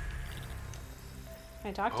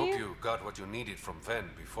I talk to you? Hope you got what you needed from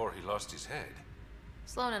Ven before he lost his head.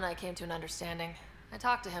 Sloane and I came to an understanding. I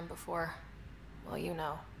talked to him before. Well, you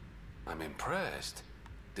know. I'm impressed.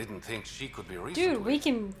 Didn't think she could be reasoned Dude, we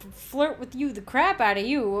can flirt with you the crap out of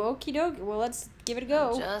you. Okie dokie. Well, let's give it a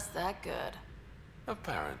go. I'm just that good.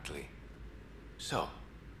 Apparently. So,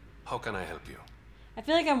 how can I help you? I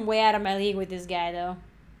feel like I'm way out of my league with this guy, though.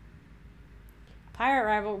 Pirate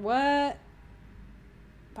rival, what?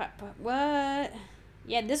 What?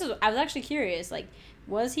 Yeah, I was actually curious. Like,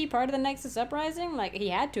 was he part of the Nexus Uprising? Like, he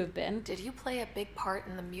had to have been. Did you play a big part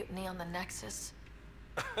in the mutiny on the Nexus?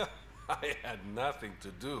 I had nothing to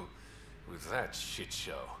do with that shit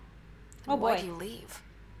show. Oh boy. Why'd you leave?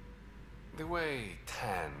 The way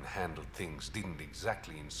Tan handled things didn't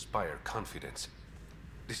exactly inspire confidence.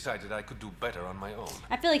 Decided I could do better on my own.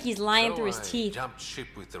 I feel like he's lying through his teeth. Jumped ship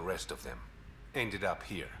with the rest of them. Ended up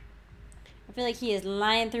here. I feel like he is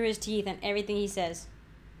lying through his teeth on everything he says.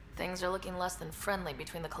 Things are looking less than friendly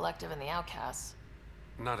between the Collective and the Outcasts.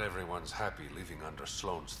 Not everyone's happy living under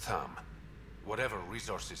Sloane's thumb. Whatever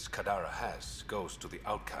resources Kadara has goes to the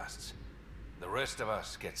Outcasts. The rest of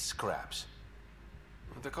us get scraps.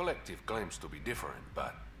 The Collective claims to be different,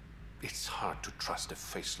 but it's hard to trust a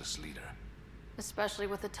faceless leader. Especially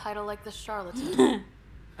with a title like the Charlatan.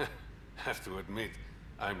 Have to admit,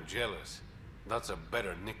 I'm jealous. That's a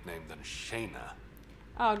better nickname than Shayna.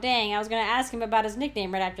 Oh, dang. I was going to ask him about his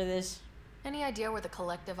nickname right after this. Any idea where the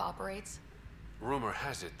Collective operates? Rumor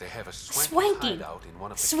has it they have a swanky hideout in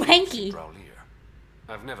one of the caves in Brawlier.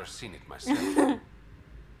 I've never seen it myself.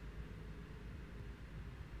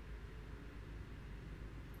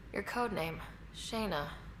 Your code name, Shayna.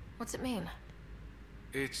 What's it mean?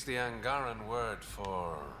 It's the Angaran word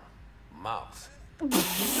for mouth.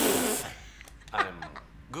 I'm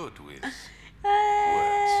good with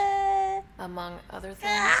words. Among other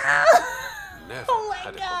things? Never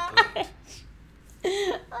had a complaint.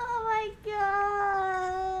 Oh my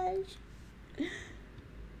gosh.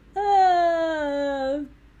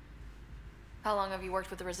 How long have you worked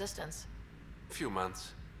with the Resistance? Few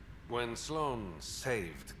months. When Sloane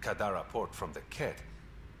saved Kadara port from the Ket,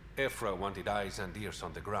 Ephra wanted eyes and ears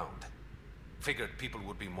on the ground. Figured people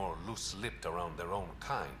would be more loose-lipped around their own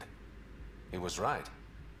kind. He was right.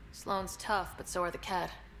 Sloane's tough, but so are the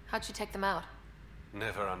Ket. How'd she take them out?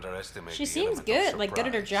 Never underestimate She the seems element good, of like good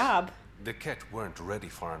at her surprise. job. The Ket weren't ready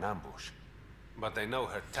for an ambush. But they know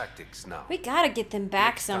her tactics now. We gotta get them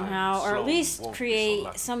back Next time, somehow, or at Sloane least won't be so create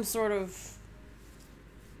lucky. some sort of...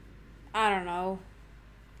 I don't know.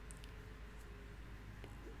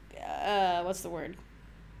 What's the word?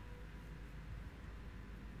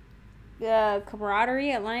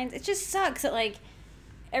 Camaraderie, alliance. It just sucks that, like,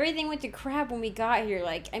 everything went to crap when we got here.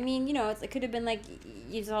 Like, I mean, you know, it could have been, like,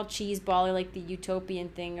 it's all cheesebally, like the utopian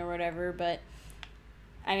thing or whatever, but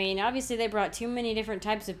I mean, obviously they brought too many different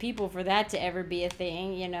types of people for that to ever be a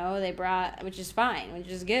thing, you know. They brought, which is fine, which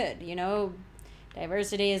is good, you know.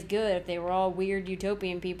 Diversity is good. If they were all weird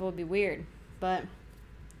utopian people, it'd be weird. But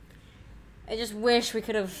I just wish we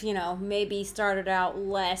could have, you know, maybe started out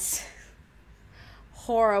less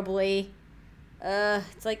horribly.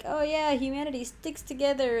 It's like, oh yeah, humanity sticks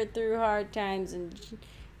together through hard times, and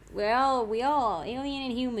we all, alien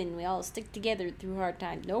and human, we all stick together through hard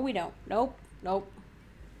times. No, we don't. Nope, nope.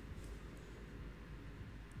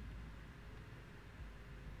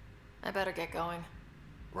 I better get going.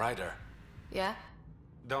 Ryder. Yeah?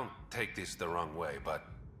 Don't take this the wrong way, but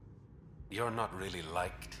you're not really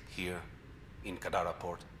liked here in Kadara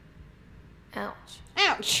port. Ouch.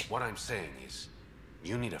 Ouch! What I'm saying is,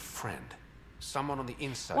 you need a friend. Someone on the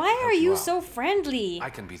inside. Why are you out. so friendly? I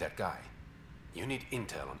can be that guy. You need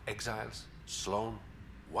intel on exiles, Sloan,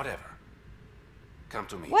 whatever. Come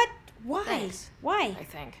to me. What? Why? Thanks. Why? I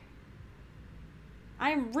think.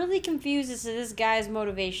 I'm really confused as to this guy's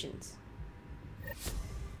motivations.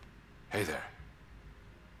 Hey there.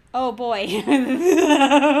 Oh boy.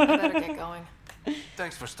 I better get going.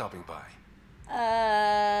 Thanks for stopping by.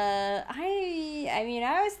 I mean,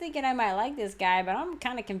 I was thinking I might like this guy, but I'm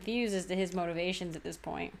kind of confused as to his motivations at this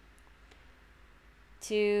point.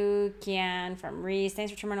 To Kian from Reese.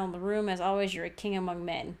 Thanks for turning on the room. As always, you're a king among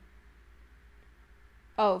men.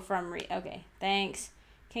 Oh, from Reese. Okay, thanks.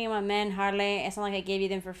 King among men, hardly. It's not like I gave you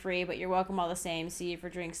them for free, but you're welcome all the same. See you for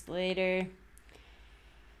drinks later.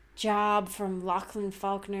 Job from Lachlan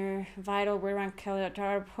Faulkner. Vital, we're around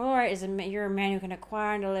Kadara Port. You're a man who can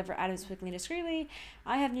acquire and deliver items quickly and discreetly.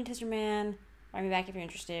 I have need tester man. Write me back if you're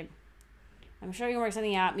interested. I'm sure you can work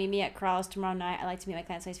something out. Meet me at Crawl's tomorrow night. I like to meet my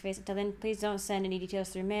clients face to face. Until then, please don't send any details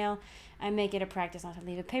through mail. I make it a practice not to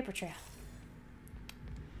leave a paper trail.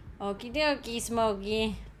 Okie dokie,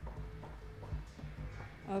 Smokey.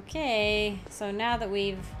 Okay, so now that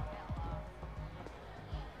we've...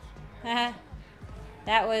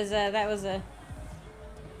 that was a...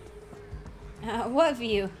 what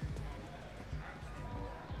view?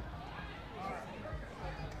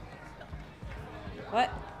 What?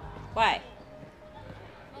 Why?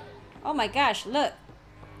 Oh my gosh, look.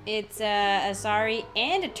 It's a Asari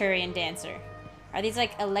and a Turian dancer. Are these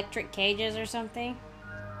like electric cages or something?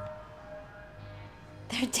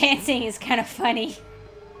 Their dancing is kind of funny.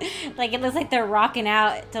 Like it looks like they're rocking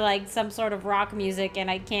out to like some sort of rock music and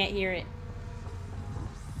I can't hear it.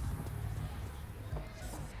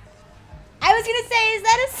 I was gonna say, is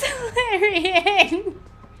that a Solarian?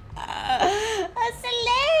 A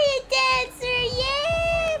Solarian dancer,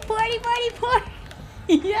 yeah! Party, party, party!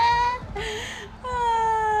 Yeah!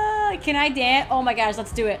 Can I dance? Oh my gosh,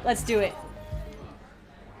 let's do it. Let's do it.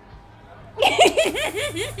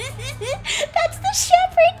 That's the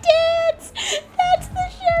shepherd dance! That's the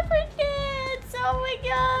shepherd dance! Oh my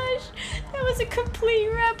gosh! That was a complete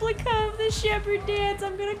replica of the shepherd dance.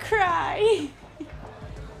 I'm gonna cry.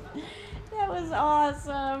 That was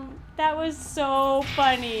awesome. That was so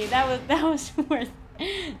funny. That was worth.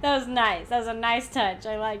 That was nice. That was a nice touch.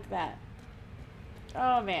 I liked that.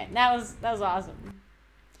 Oh man, that was awesome.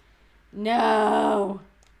 No.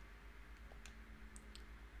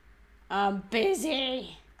 I'm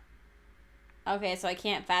busy. Okay, so I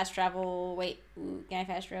can't fast travel. Wait, ooh, can I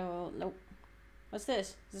fast travel? Nope. What's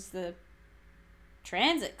this? Is this the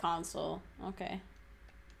transit console? Okay.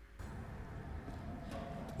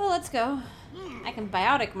 Well, let's go. I can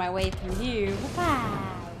biotic my way through here.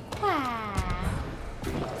 Wow. Wow.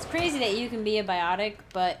 It's crazy that you can be a biotic,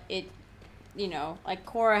 but it, you know, like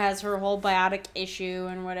Cora has her whole biotic issue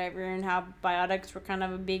and whatever, and how biotics were kind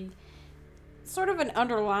of a big, sort of an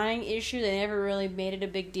underlying issue. They never really made it a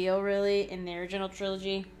big deal, really, in the original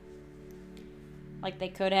trilogy. Like they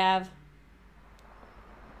could have.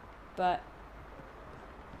 But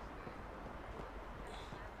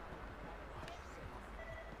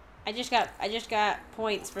I just got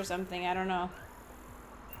points for something. I don't know.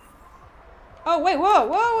 Oh wait! Whoa!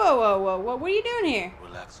 Whoa! Whoa! Whoa! Whoa! Whoa! What are you doing here?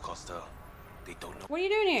 Relax, Costa. They don't know. What are you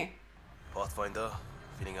doing here? Pathfinder,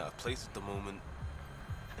 feeling out of place at the moment.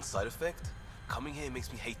 And side effect, coming here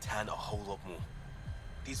makes me hate Tan a whole lot more.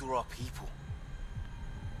 These were our people.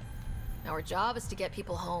 Our job is to get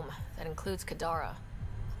people home. That includes Kadara.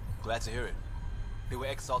 Glad to hear it. They were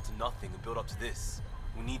exiled to nothing and built up to this.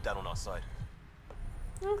 We need that on our side.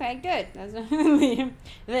 Okay, good. That's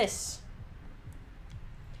this.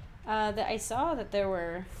 That I saw that there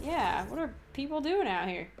were. Yeah, what are people doing out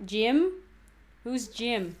here? Jim? Who's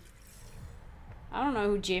Jim? I don't know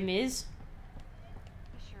who Jim is.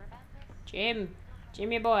 Jim.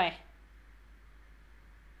 Jim, your boy.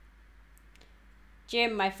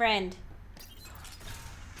 Jim, my friend.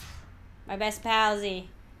 My best palsy.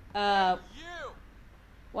 What?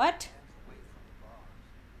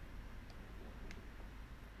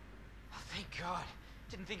 Oh, thank God.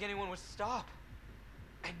 Didn't think anyone would stop.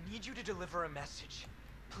 I need you to deliver a message.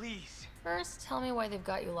 Please. First, tell me why they've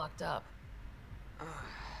got you locked up.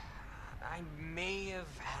 I may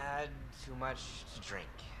have had too much to drink.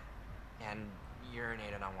 And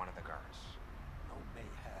urinated on one of the guards. No may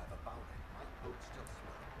have about it. My boat still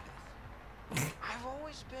smells like piss. I've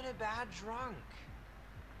always been a bad drunk.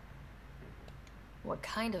 What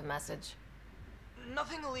kind of message?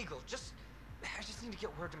 Nothing illegal. I just need to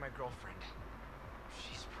get word to my girlfriend.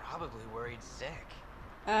 She's probably worried sick.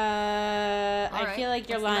 I feel like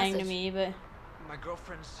you're lying to me, but... My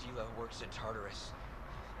girlfriend Sela works at Tartarus.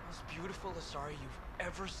 Most beautiful Asari you've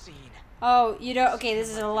ever seen. Oh, you don't... Okay, this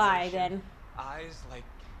is a lie, then. Eyes like...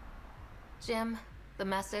 Jim, the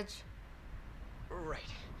message? Right.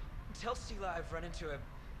 Tell Sela I've run into a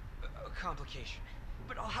complication.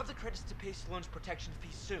 But I'll have the credits to pay Sloane's protection fee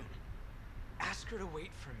soon. Ask her to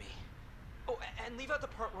wait for me. Oh, and leave out the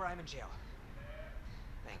part where I'm in jail.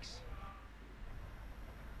 Thanks.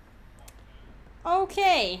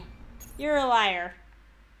 Okay. You're a liar.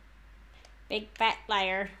 Big fat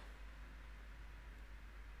liar.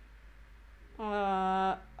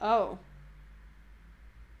 Oh.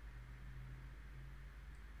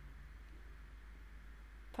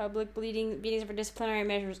 Public beatings for disciplinary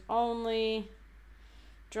measures only.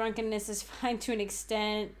 Drunkenness is fine to an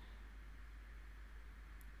extent.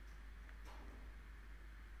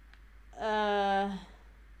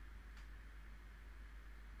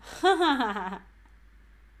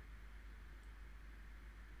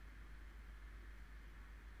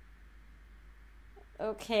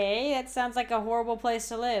 Okay, that sounds like a horrible place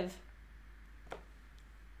to live.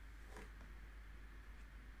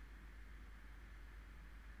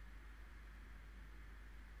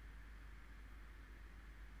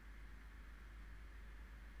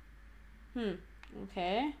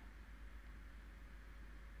 Okay.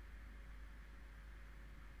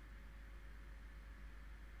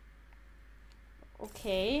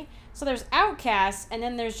 Okay. So there's outcasts, and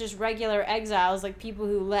then there's just regular exiles, like people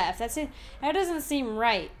who left. That's it. That doesn't seem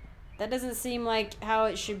right. That doesn't seem like how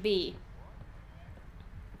it should be.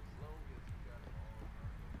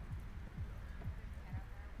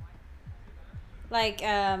 Like,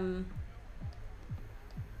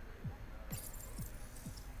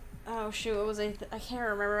 oh shoot, what was I can't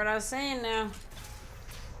remember what I was saying now.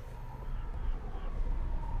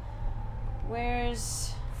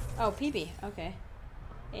 Where's... Oh, PB. Okay.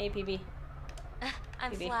 Hey, PB.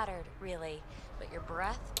 I'm PB. flattered, really, but your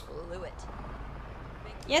breath blew it.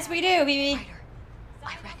 Yes, we do, PB. Ryder,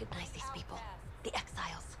 I recognize these people. The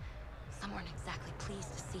exiles. Some weren't exactly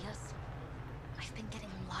pleased to see us. I've been getting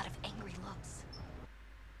a lot of angry looks.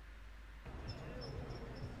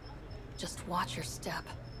 Just watch your step.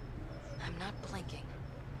 I'm not blinking.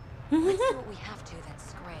 Let's do what we have to, then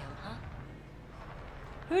scram, huh?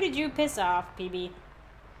 Who did you piss off, PB?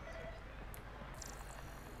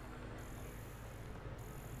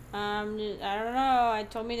 I don't know. I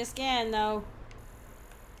told me to scan, though.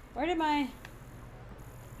 Where did my...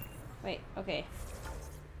 Wait, okay.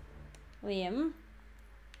 Liam.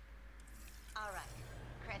 All right,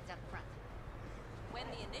 creds up front. When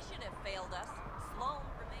the initiative failed us, Sloane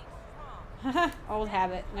remains strong. Old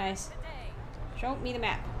habit. Nice. Show me the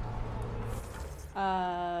map.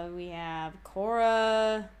 We have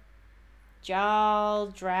Cora, Jal,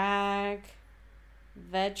 Drac,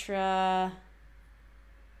 Vetra,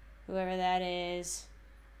 whoever that is,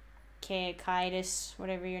 Kaitis,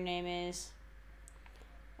 whatever your name is.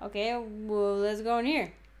 Okay, well, let's go in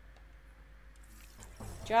here.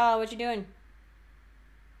 Jal, what you doing?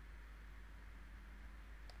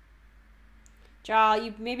 Jal,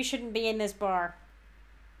 you maybe shouldn't be in this bar.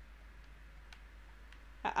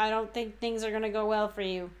 I don't think things are gonna go well for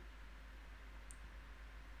you.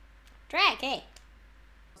 Drac, hey.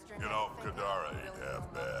 You know, Kadara ain't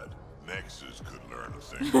half bad. Nexus could learn a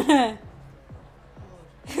thing.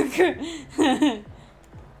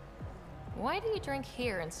 Why do you drink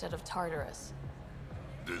here instead of Tartarus?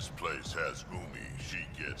 This place has Umi. She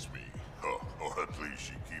gets me. Or at least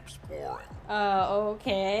she keeps pouring.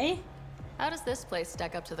 Okay. How does this place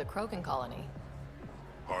stack up to the Krogan colony?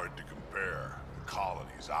 Hard to compare. The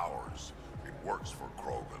colony's ours. It works for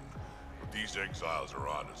Krogan. But these exiles are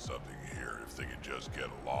onto something here if they can just get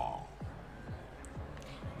along.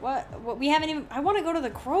 What we haven't even... I want to go to the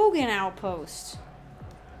Krogan outpost.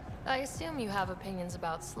 I assume you have opinions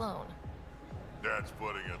about Sloane. That's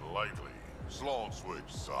putting it lightly. Sloane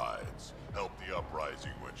switched sides. Helped the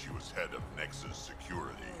uprising when she was head of Nexus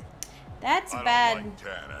security. That's I bad. don't like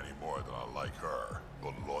Tan any more than I like her,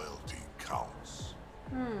 but loyalty counts.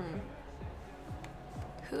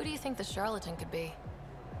 Who do you think the charlatan could be?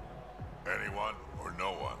 Anyone or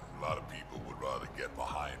no one, a lot of people would rather get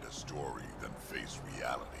behind a story than face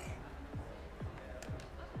reality.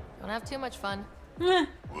 Don't have too much fun.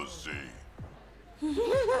 We'll see.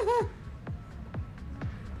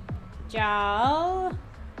 Jal.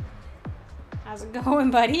 How's it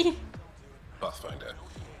going, buddy? Pathfinder,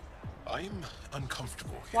 I'm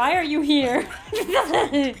uncomfortable here. Why are you here?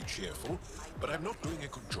 Be cheerful, but I'm not doing a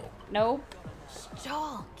good job. Nope.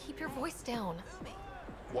 Jal, keep your voice down.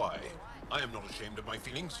 Why? I am not ashamed of my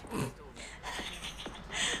feelings.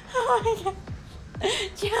 Oh my god.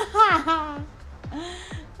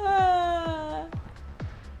 Jal.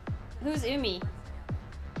 Who's Umi?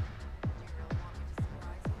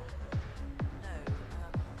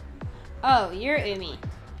 Oh, you're Umi.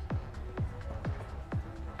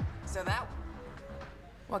 So that...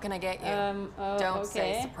 What can I get you? Oh, Don't okay.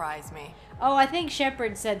 say surprise me. Oh, I think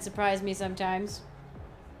Shepard said surprise me sometimes.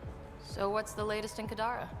 So what's the latest in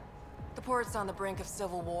Kadara? The port's on the brink of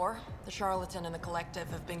civil war. The Charlatan and the Collective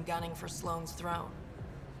have been gunning for Sloane's throne.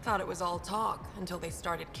 Thought it was all talk until they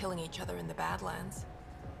started killing each other in the Badlands.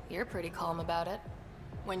 You're pretty calm about it.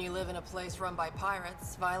 When you live in a place run by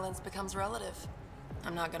pirates, violence becomes relative.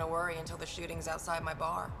 I'm not gonna worry until the shooting's outside my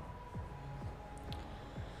bar.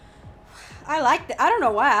 I don't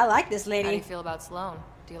know why I like this lady. How do you feel about Sloane?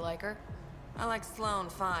 Do you like her? I like Sloane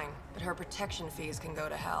fine, but her protection fees can go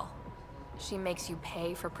to hell. She makes you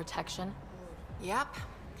pay for protection? Yep,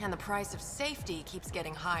 and the price of safety keeps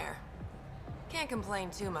getting higher. Can't complain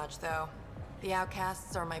too much, though. The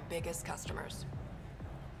outcasts are my biggest customers.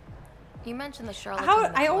 You mentioned the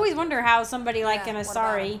Charlatan. I always wonder how somebody like an what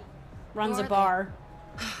about Asari it? runs Who a are bar.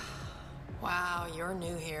 Wow, you're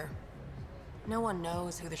new here. No one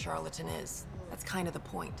knows who the Charlatan is. That's kind of the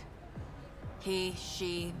point. He,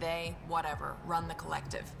 she, they, whatever, run the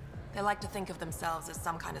Collective. They like to think of themselves as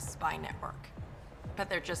some kind of spy network. But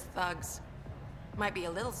they're just thugs. Might be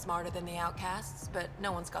a little smarter than the outcasts, but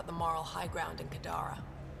no one's got the moral high ground in Kadara.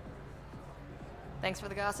 Thanks for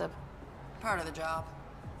the gossip. Part of the job.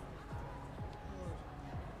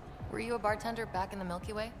 Were you a bartender back in the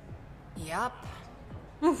Milky Way? Yup.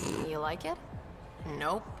 You like it?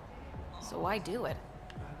 Nope. So why do it?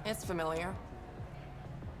 It's familiar.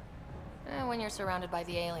 When you're surrounded by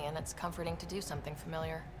the alien, it's comforting to do something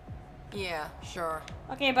familiar. Yeah, sure.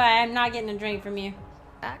 Okay, bye. I'm not getting a drink from you.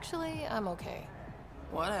 Actually, I'm okay.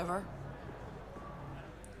 Whatever.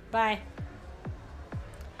 Bye.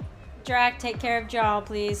 Drac, take care of Jal,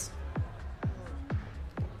 please.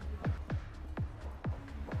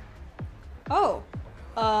 Oh.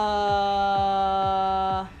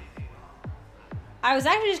 I was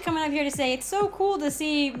actually just coming up here to say it's so cool to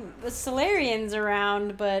see the Solarians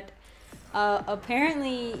around, but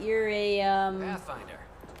apparently you're a Pathfinder.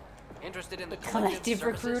 Interested in the collective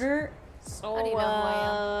recruiter. So How do you know who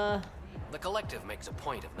I am? The Collective makes a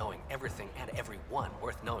point of knowing everything and everyone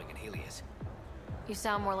worth knowing in Helios. You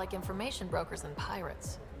sound more like information brokers than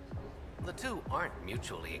pirates. The two aren't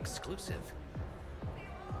mutually exclusive.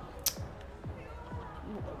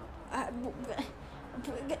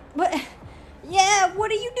 What? Yeah,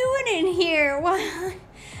 what are you doing in here?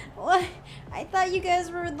 What? I thought you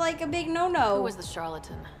guys were like a big no-no. Who is the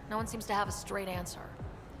Charlatan? No one seems to have a straight answer.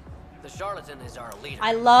 The Charlatan is our leader.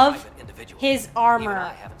 I love private individual. his armor. Even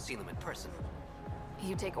I haven't seen him in person.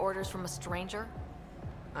 You take orders from a stranger?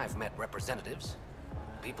 I've met representatives,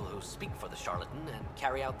 people who speak for the Charlatan and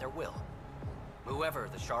carry out their will. Whoever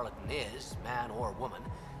the Charlatan is, man or woman,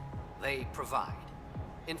 they provide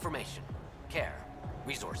information, care,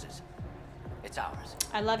 resources. It's ours.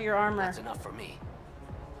 I love your armor. That's enough for me.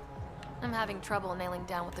 I'm having trouble nailing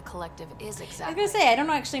down what the Collective is I was exactly. gonna say, I don't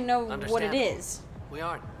actually know what it Understandable. is. We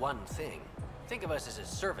aren't one thing. Think of us as a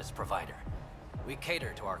service provider. We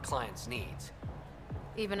cater to our clients' needs.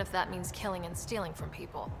 Even if that means killing and stealing from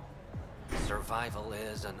people. Survival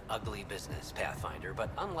is an ugly business, Pathfinder, but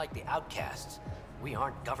unlike the outcasts, we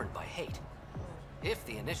aren't governed by hate. If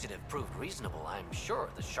the initiative proved reasonable, I'm sure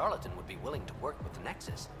the Charlatan would be willing to work with the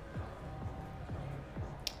Nexus.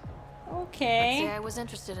 Okay. Let's say I was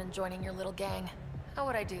interested in joining your little gang. How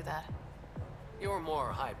would I do that? You're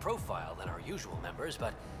more high profile than our usual members,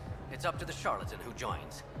 but it's up to the Charlatan who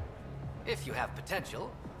joins. If you have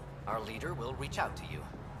potential, our leader will reach out to you,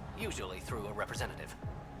 usually through a representative.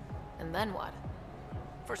 And then what?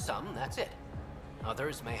 For some, that's it.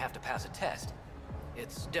 Others may have to pass a test.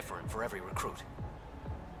 It's different for every recruit.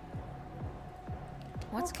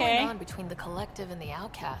 What's Okay. going on between the Collective and the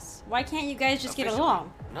outcasts? Why can't you guys just get Officially,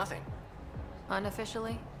 along? Nothing.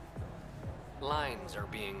 Unofficially? Lines are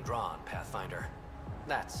being drawn, Pathfinder.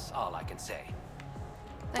 That's all I can say.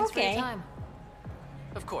 Thanks for your time.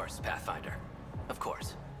 Of course, Pathfinder. Of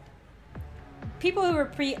course. People who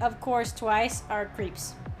repeat "of course" twice are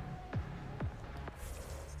creeps.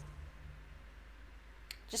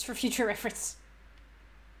 Just for future reference.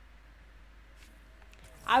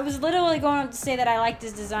 I was literally going to say that I like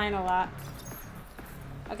this design a lot.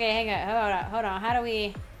 Okay, hang on. Hold on. How do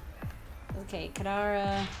we... Okay,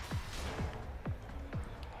 Kadara.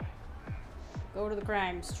 Go to the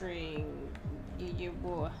crime string. You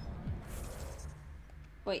boy.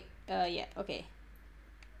 Wait, yeah, okay.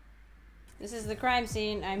 This is the crime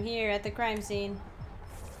scene. I'm here at the crime scene.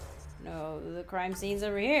 No, the crime scene's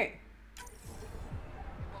over here.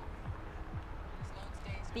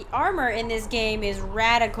 The armor in this game is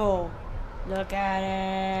radical. Look at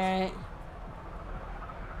it.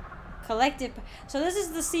 Collective. So this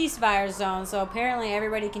is the ceasefire zone. So apparently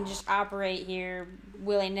everybody can just operate here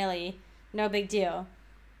willy-nilly. No big deal.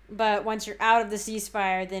 But once you're out of the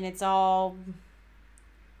ceasefire, then it's all...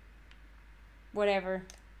 whatever.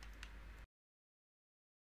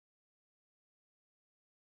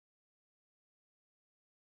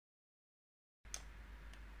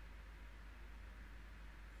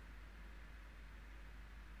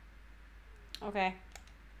 Okay.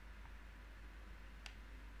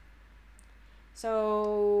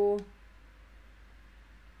 So,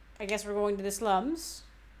 I guess we're going to the slums.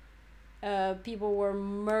 People were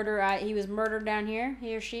murdered. He was murdered down here.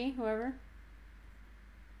 He or she, whoever.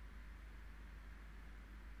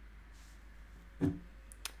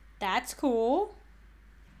 That's cool.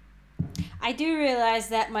 I do realize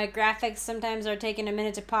that my graphics sometimes are taking a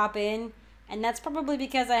minute to pop in. And that's probably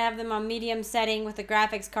because I have them on medium setting with a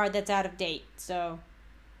graphics card that's out of date. So,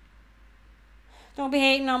 don't be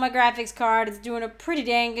hating on my graphics card. It's doing a pretty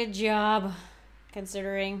dang good job,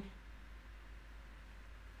 considering.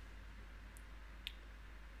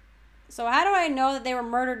 So how do I know that they were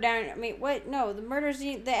murdered down? I mean, what? No, the murder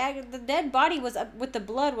scene, the dead body was up with the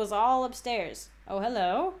blood was all upstairs. Oh,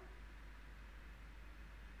 hello.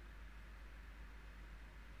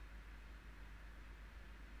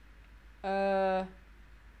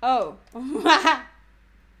 Oh.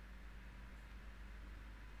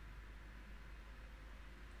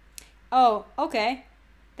 Oh, okay.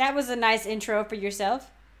 That was a nice intro for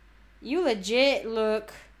yourself. You legit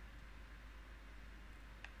look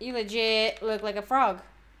like a frog.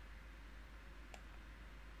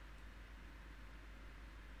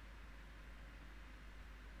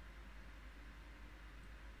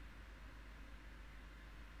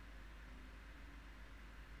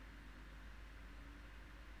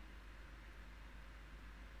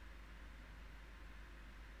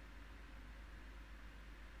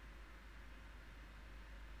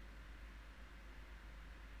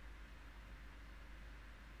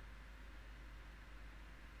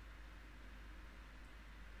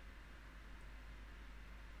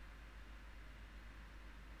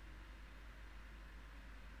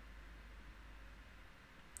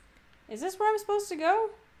 Is this where I'm supposed to go?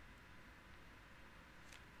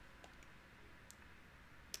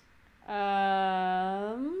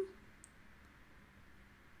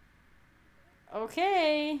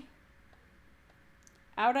 Okay.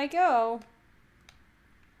 Out I go.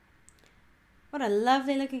 What a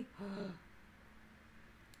lovely looking...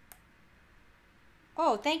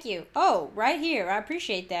 Oh, thank you. Oh, right here. I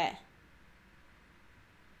appreciate that.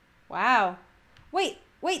 Wow. Wait,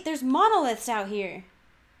 there's monoliths out here.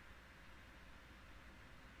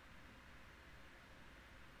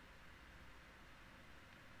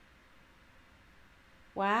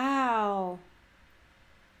 Wow.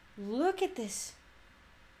 Look at this.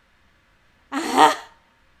 I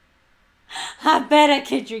bet I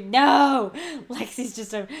could drink. No. Lexi's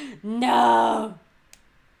just a... No.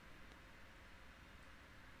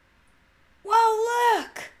 Whoa,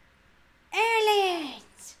 look.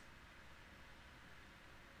 Aliens.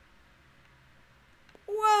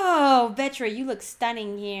 Whoa. Vetra, you look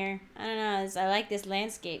stunning here. I don't know. I like this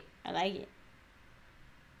landscape. I like it.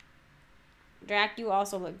 Drac, you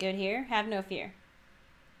also look good here. Have no fear.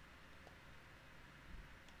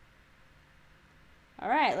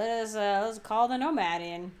 Alright, let's call the Nomad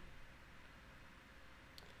in.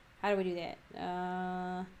 How do we do that?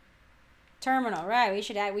 Terminal, right.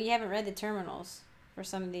 We haven't read the terminals for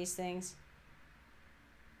some of these things.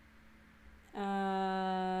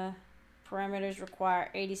 Parameters require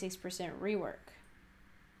 86% rework.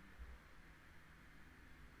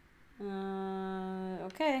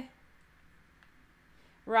 Okay.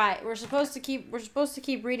 Right, we're supposed to keep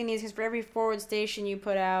reading these because for every forward station you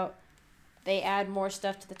put out, they add more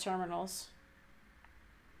stuff to the terminals.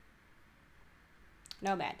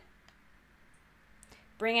 Nomad.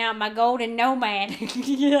 Bring out my golden nomad.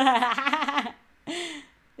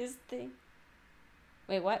 This thing.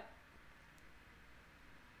 Wait, what?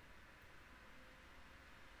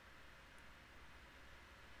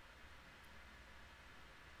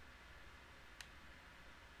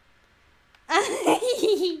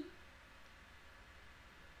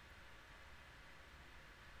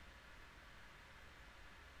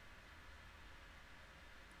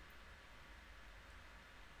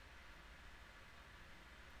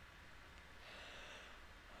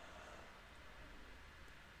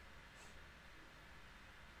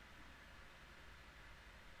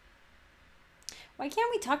 Why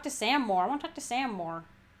can't we talk to Sam more? I want to talk to Sam more.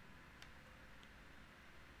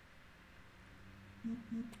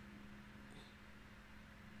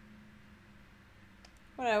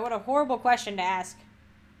 What a horrible question to ask.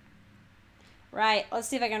 Right, let's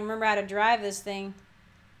see if I can remember how to drive this thing.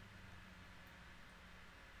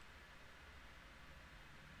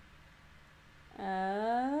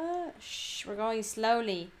 Shh, we're going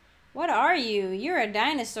slowly. What are you? You're a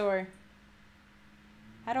dinosaur.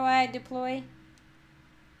 How do I deploy?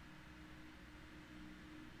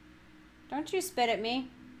 Don't you spit at me.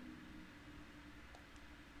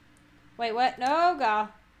 Wait, what? No, go.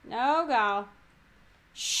 No, go.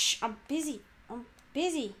 Shh, I'm busy. I'm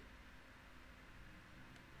busy.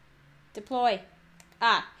 Deploy.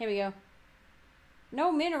 Ah, here we go.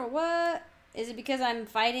 No mineral. What? Is it because I'm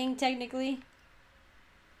fighting, technically?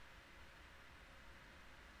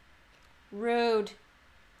 Rude.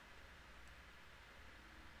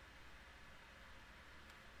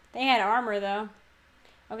 They had armor, though.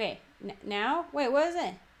 Okay, now? Wait, what is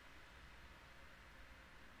it?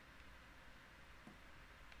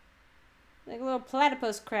 Like a little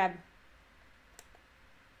platypus crab.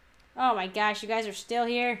 Oh my gosh, you guys are still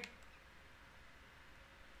here?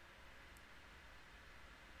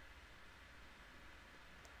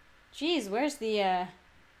 Jeez, where's the,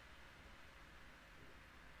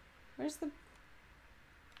 Where's the...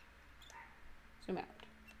 Zoom out.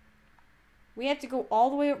 We have to go all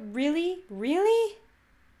the way... Really? Really?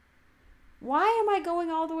 Why am I going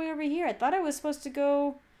all the way over here? I thought I was supposed to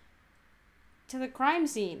go to the crime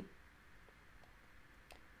scene.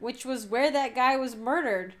 Which was where that guy was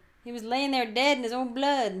murdered. He was laying there dead in his own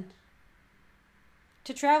blood.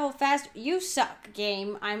 To travel fast... You suck,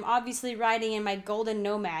 game. I'm obviously riding in my golden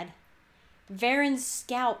nomad. Varen's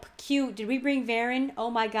scalp. Cute. Did we bring Varen? Oh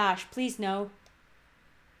my gosh. Please no.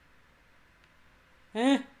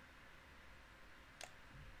 Huh?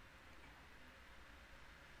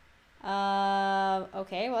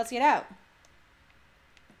 Okay, well, let's get out.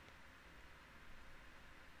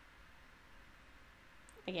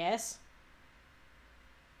 I guess.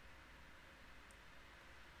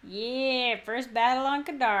 Yeah, first battle on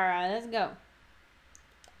Kadara. Let's go.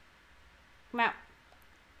 Come out.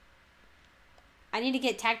 I need to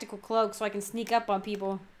get tactical cloak so I can sneak up on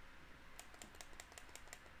people.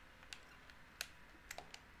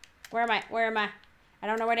 Where am I? Where am I? I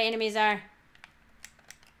don't know where the enemies are.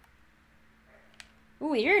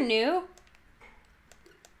 Ooh, you're new.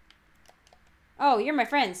 Oh, you're my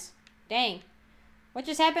friends. Dang. What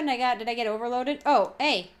just happened? Did I get overloaded? Oh,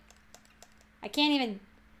 hey. I can't even...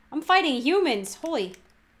 I'm fighting humans. Holy.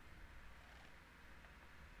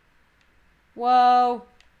 Whoa.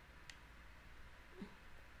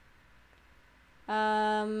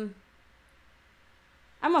 I'm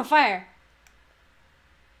on fire.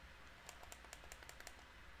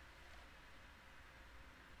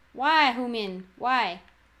 Why, human? Why?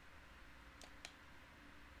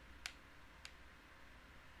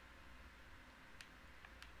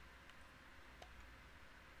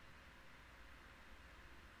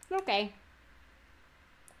 Okay.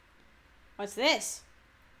 What's this?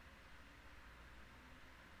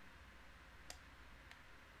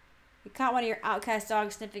 We caught one of your outcast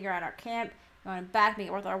dogs sniffing around our camp. We want him back, make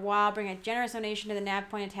it worth our while. Bring a generous donation to the nav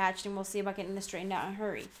point attached, and we'll see about getting this straightened out in a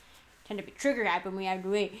hurry. Tend to be trigger happy when we have to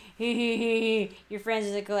wait. Your friends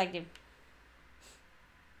as a collective.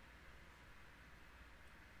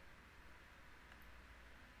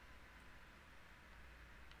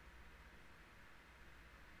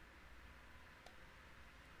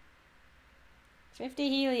 $50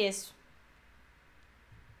 Helios.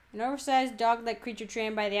 An oversized dog-like creature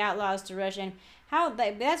trained by the outlaws to rush in.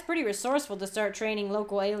 That's pretty resourceful to start training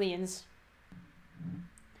local aliens.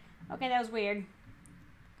 Okay, that was weird.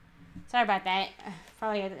 Sorry about that.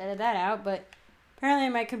 Probably had to edit that out, but apparently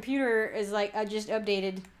my computer is like, I just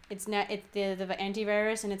updated. It's the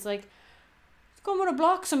antivirus, and it's like, I'm gonna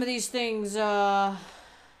block some of these things. What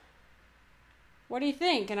do you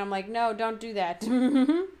think? And I'm like, no, don't do that.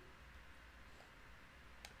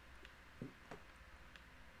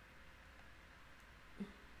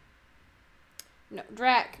 No,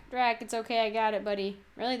 Drac, it's okay, I got it, buddy.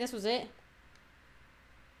 Really, this was it?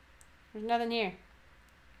 There's nothing here.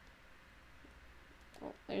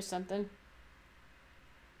 Oh, there's something.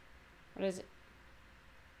 What is it?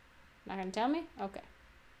 Not gonna tell me? Okay.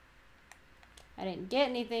 I didn't get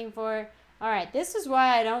anything for it. Alright, this is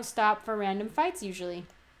why I don't stop for random fights usually.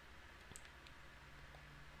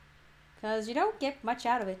 Because you don't get much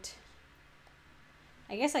out of it.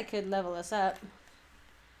 I guess I could level this up.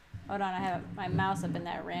 Hold on, I have my mouse up in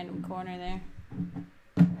that random corner there.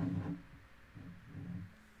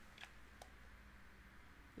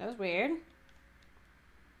 That was weird.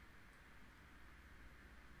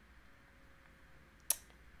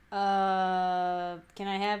 Can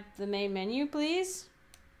I have the main menu, please?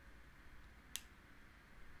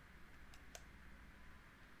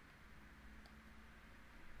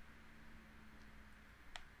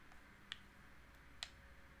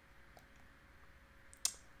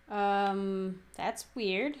 That's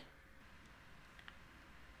weird.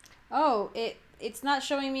 Oh, it's not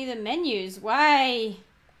showing me the menus. Why?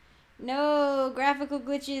 No, graphical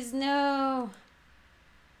glitches, no.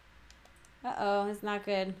 Uh-oh, it's not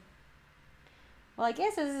good. Well, I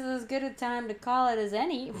guess this is as good a time to call it as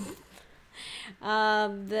any.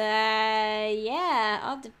 Yeah,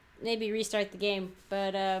 I'll have to maybe restart the game,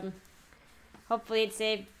 but, hopefully it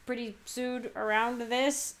saved pretty soon around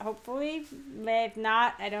this, hopefully. If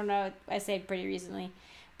not, I don't know, I saved pretty recently.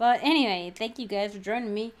 But anyway, thank you guys for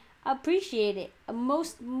joining me. I appreciate it.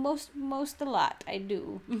 Most a lot, I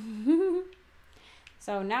do.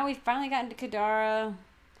 So now we've finally gotten to Kadara.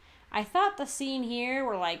 I thought the scene here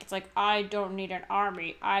where like it's like I don't need an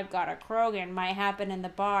army, I've got a Krogan might happen in the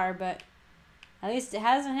bar, but at least it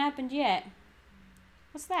hasn't happened yet.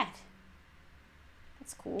 What's that?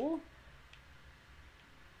 That's cool.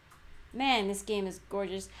 Man, this game is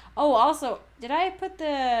gorgeous. Oh, also, did I put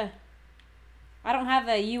the... I don't have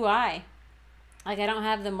the UI. Like, I don't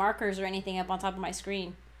have the markers or anything up on top of my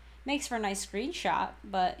screen. Makes for a nice screenshot,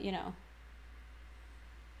 but, you know.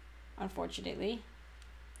 Unfortunately.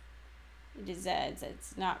 It is,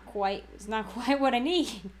 it's not quite what I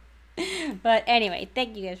need. But anyway,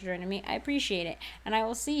 thank you guys for joining me. I appreciate it. And I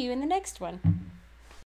will see you in the next one.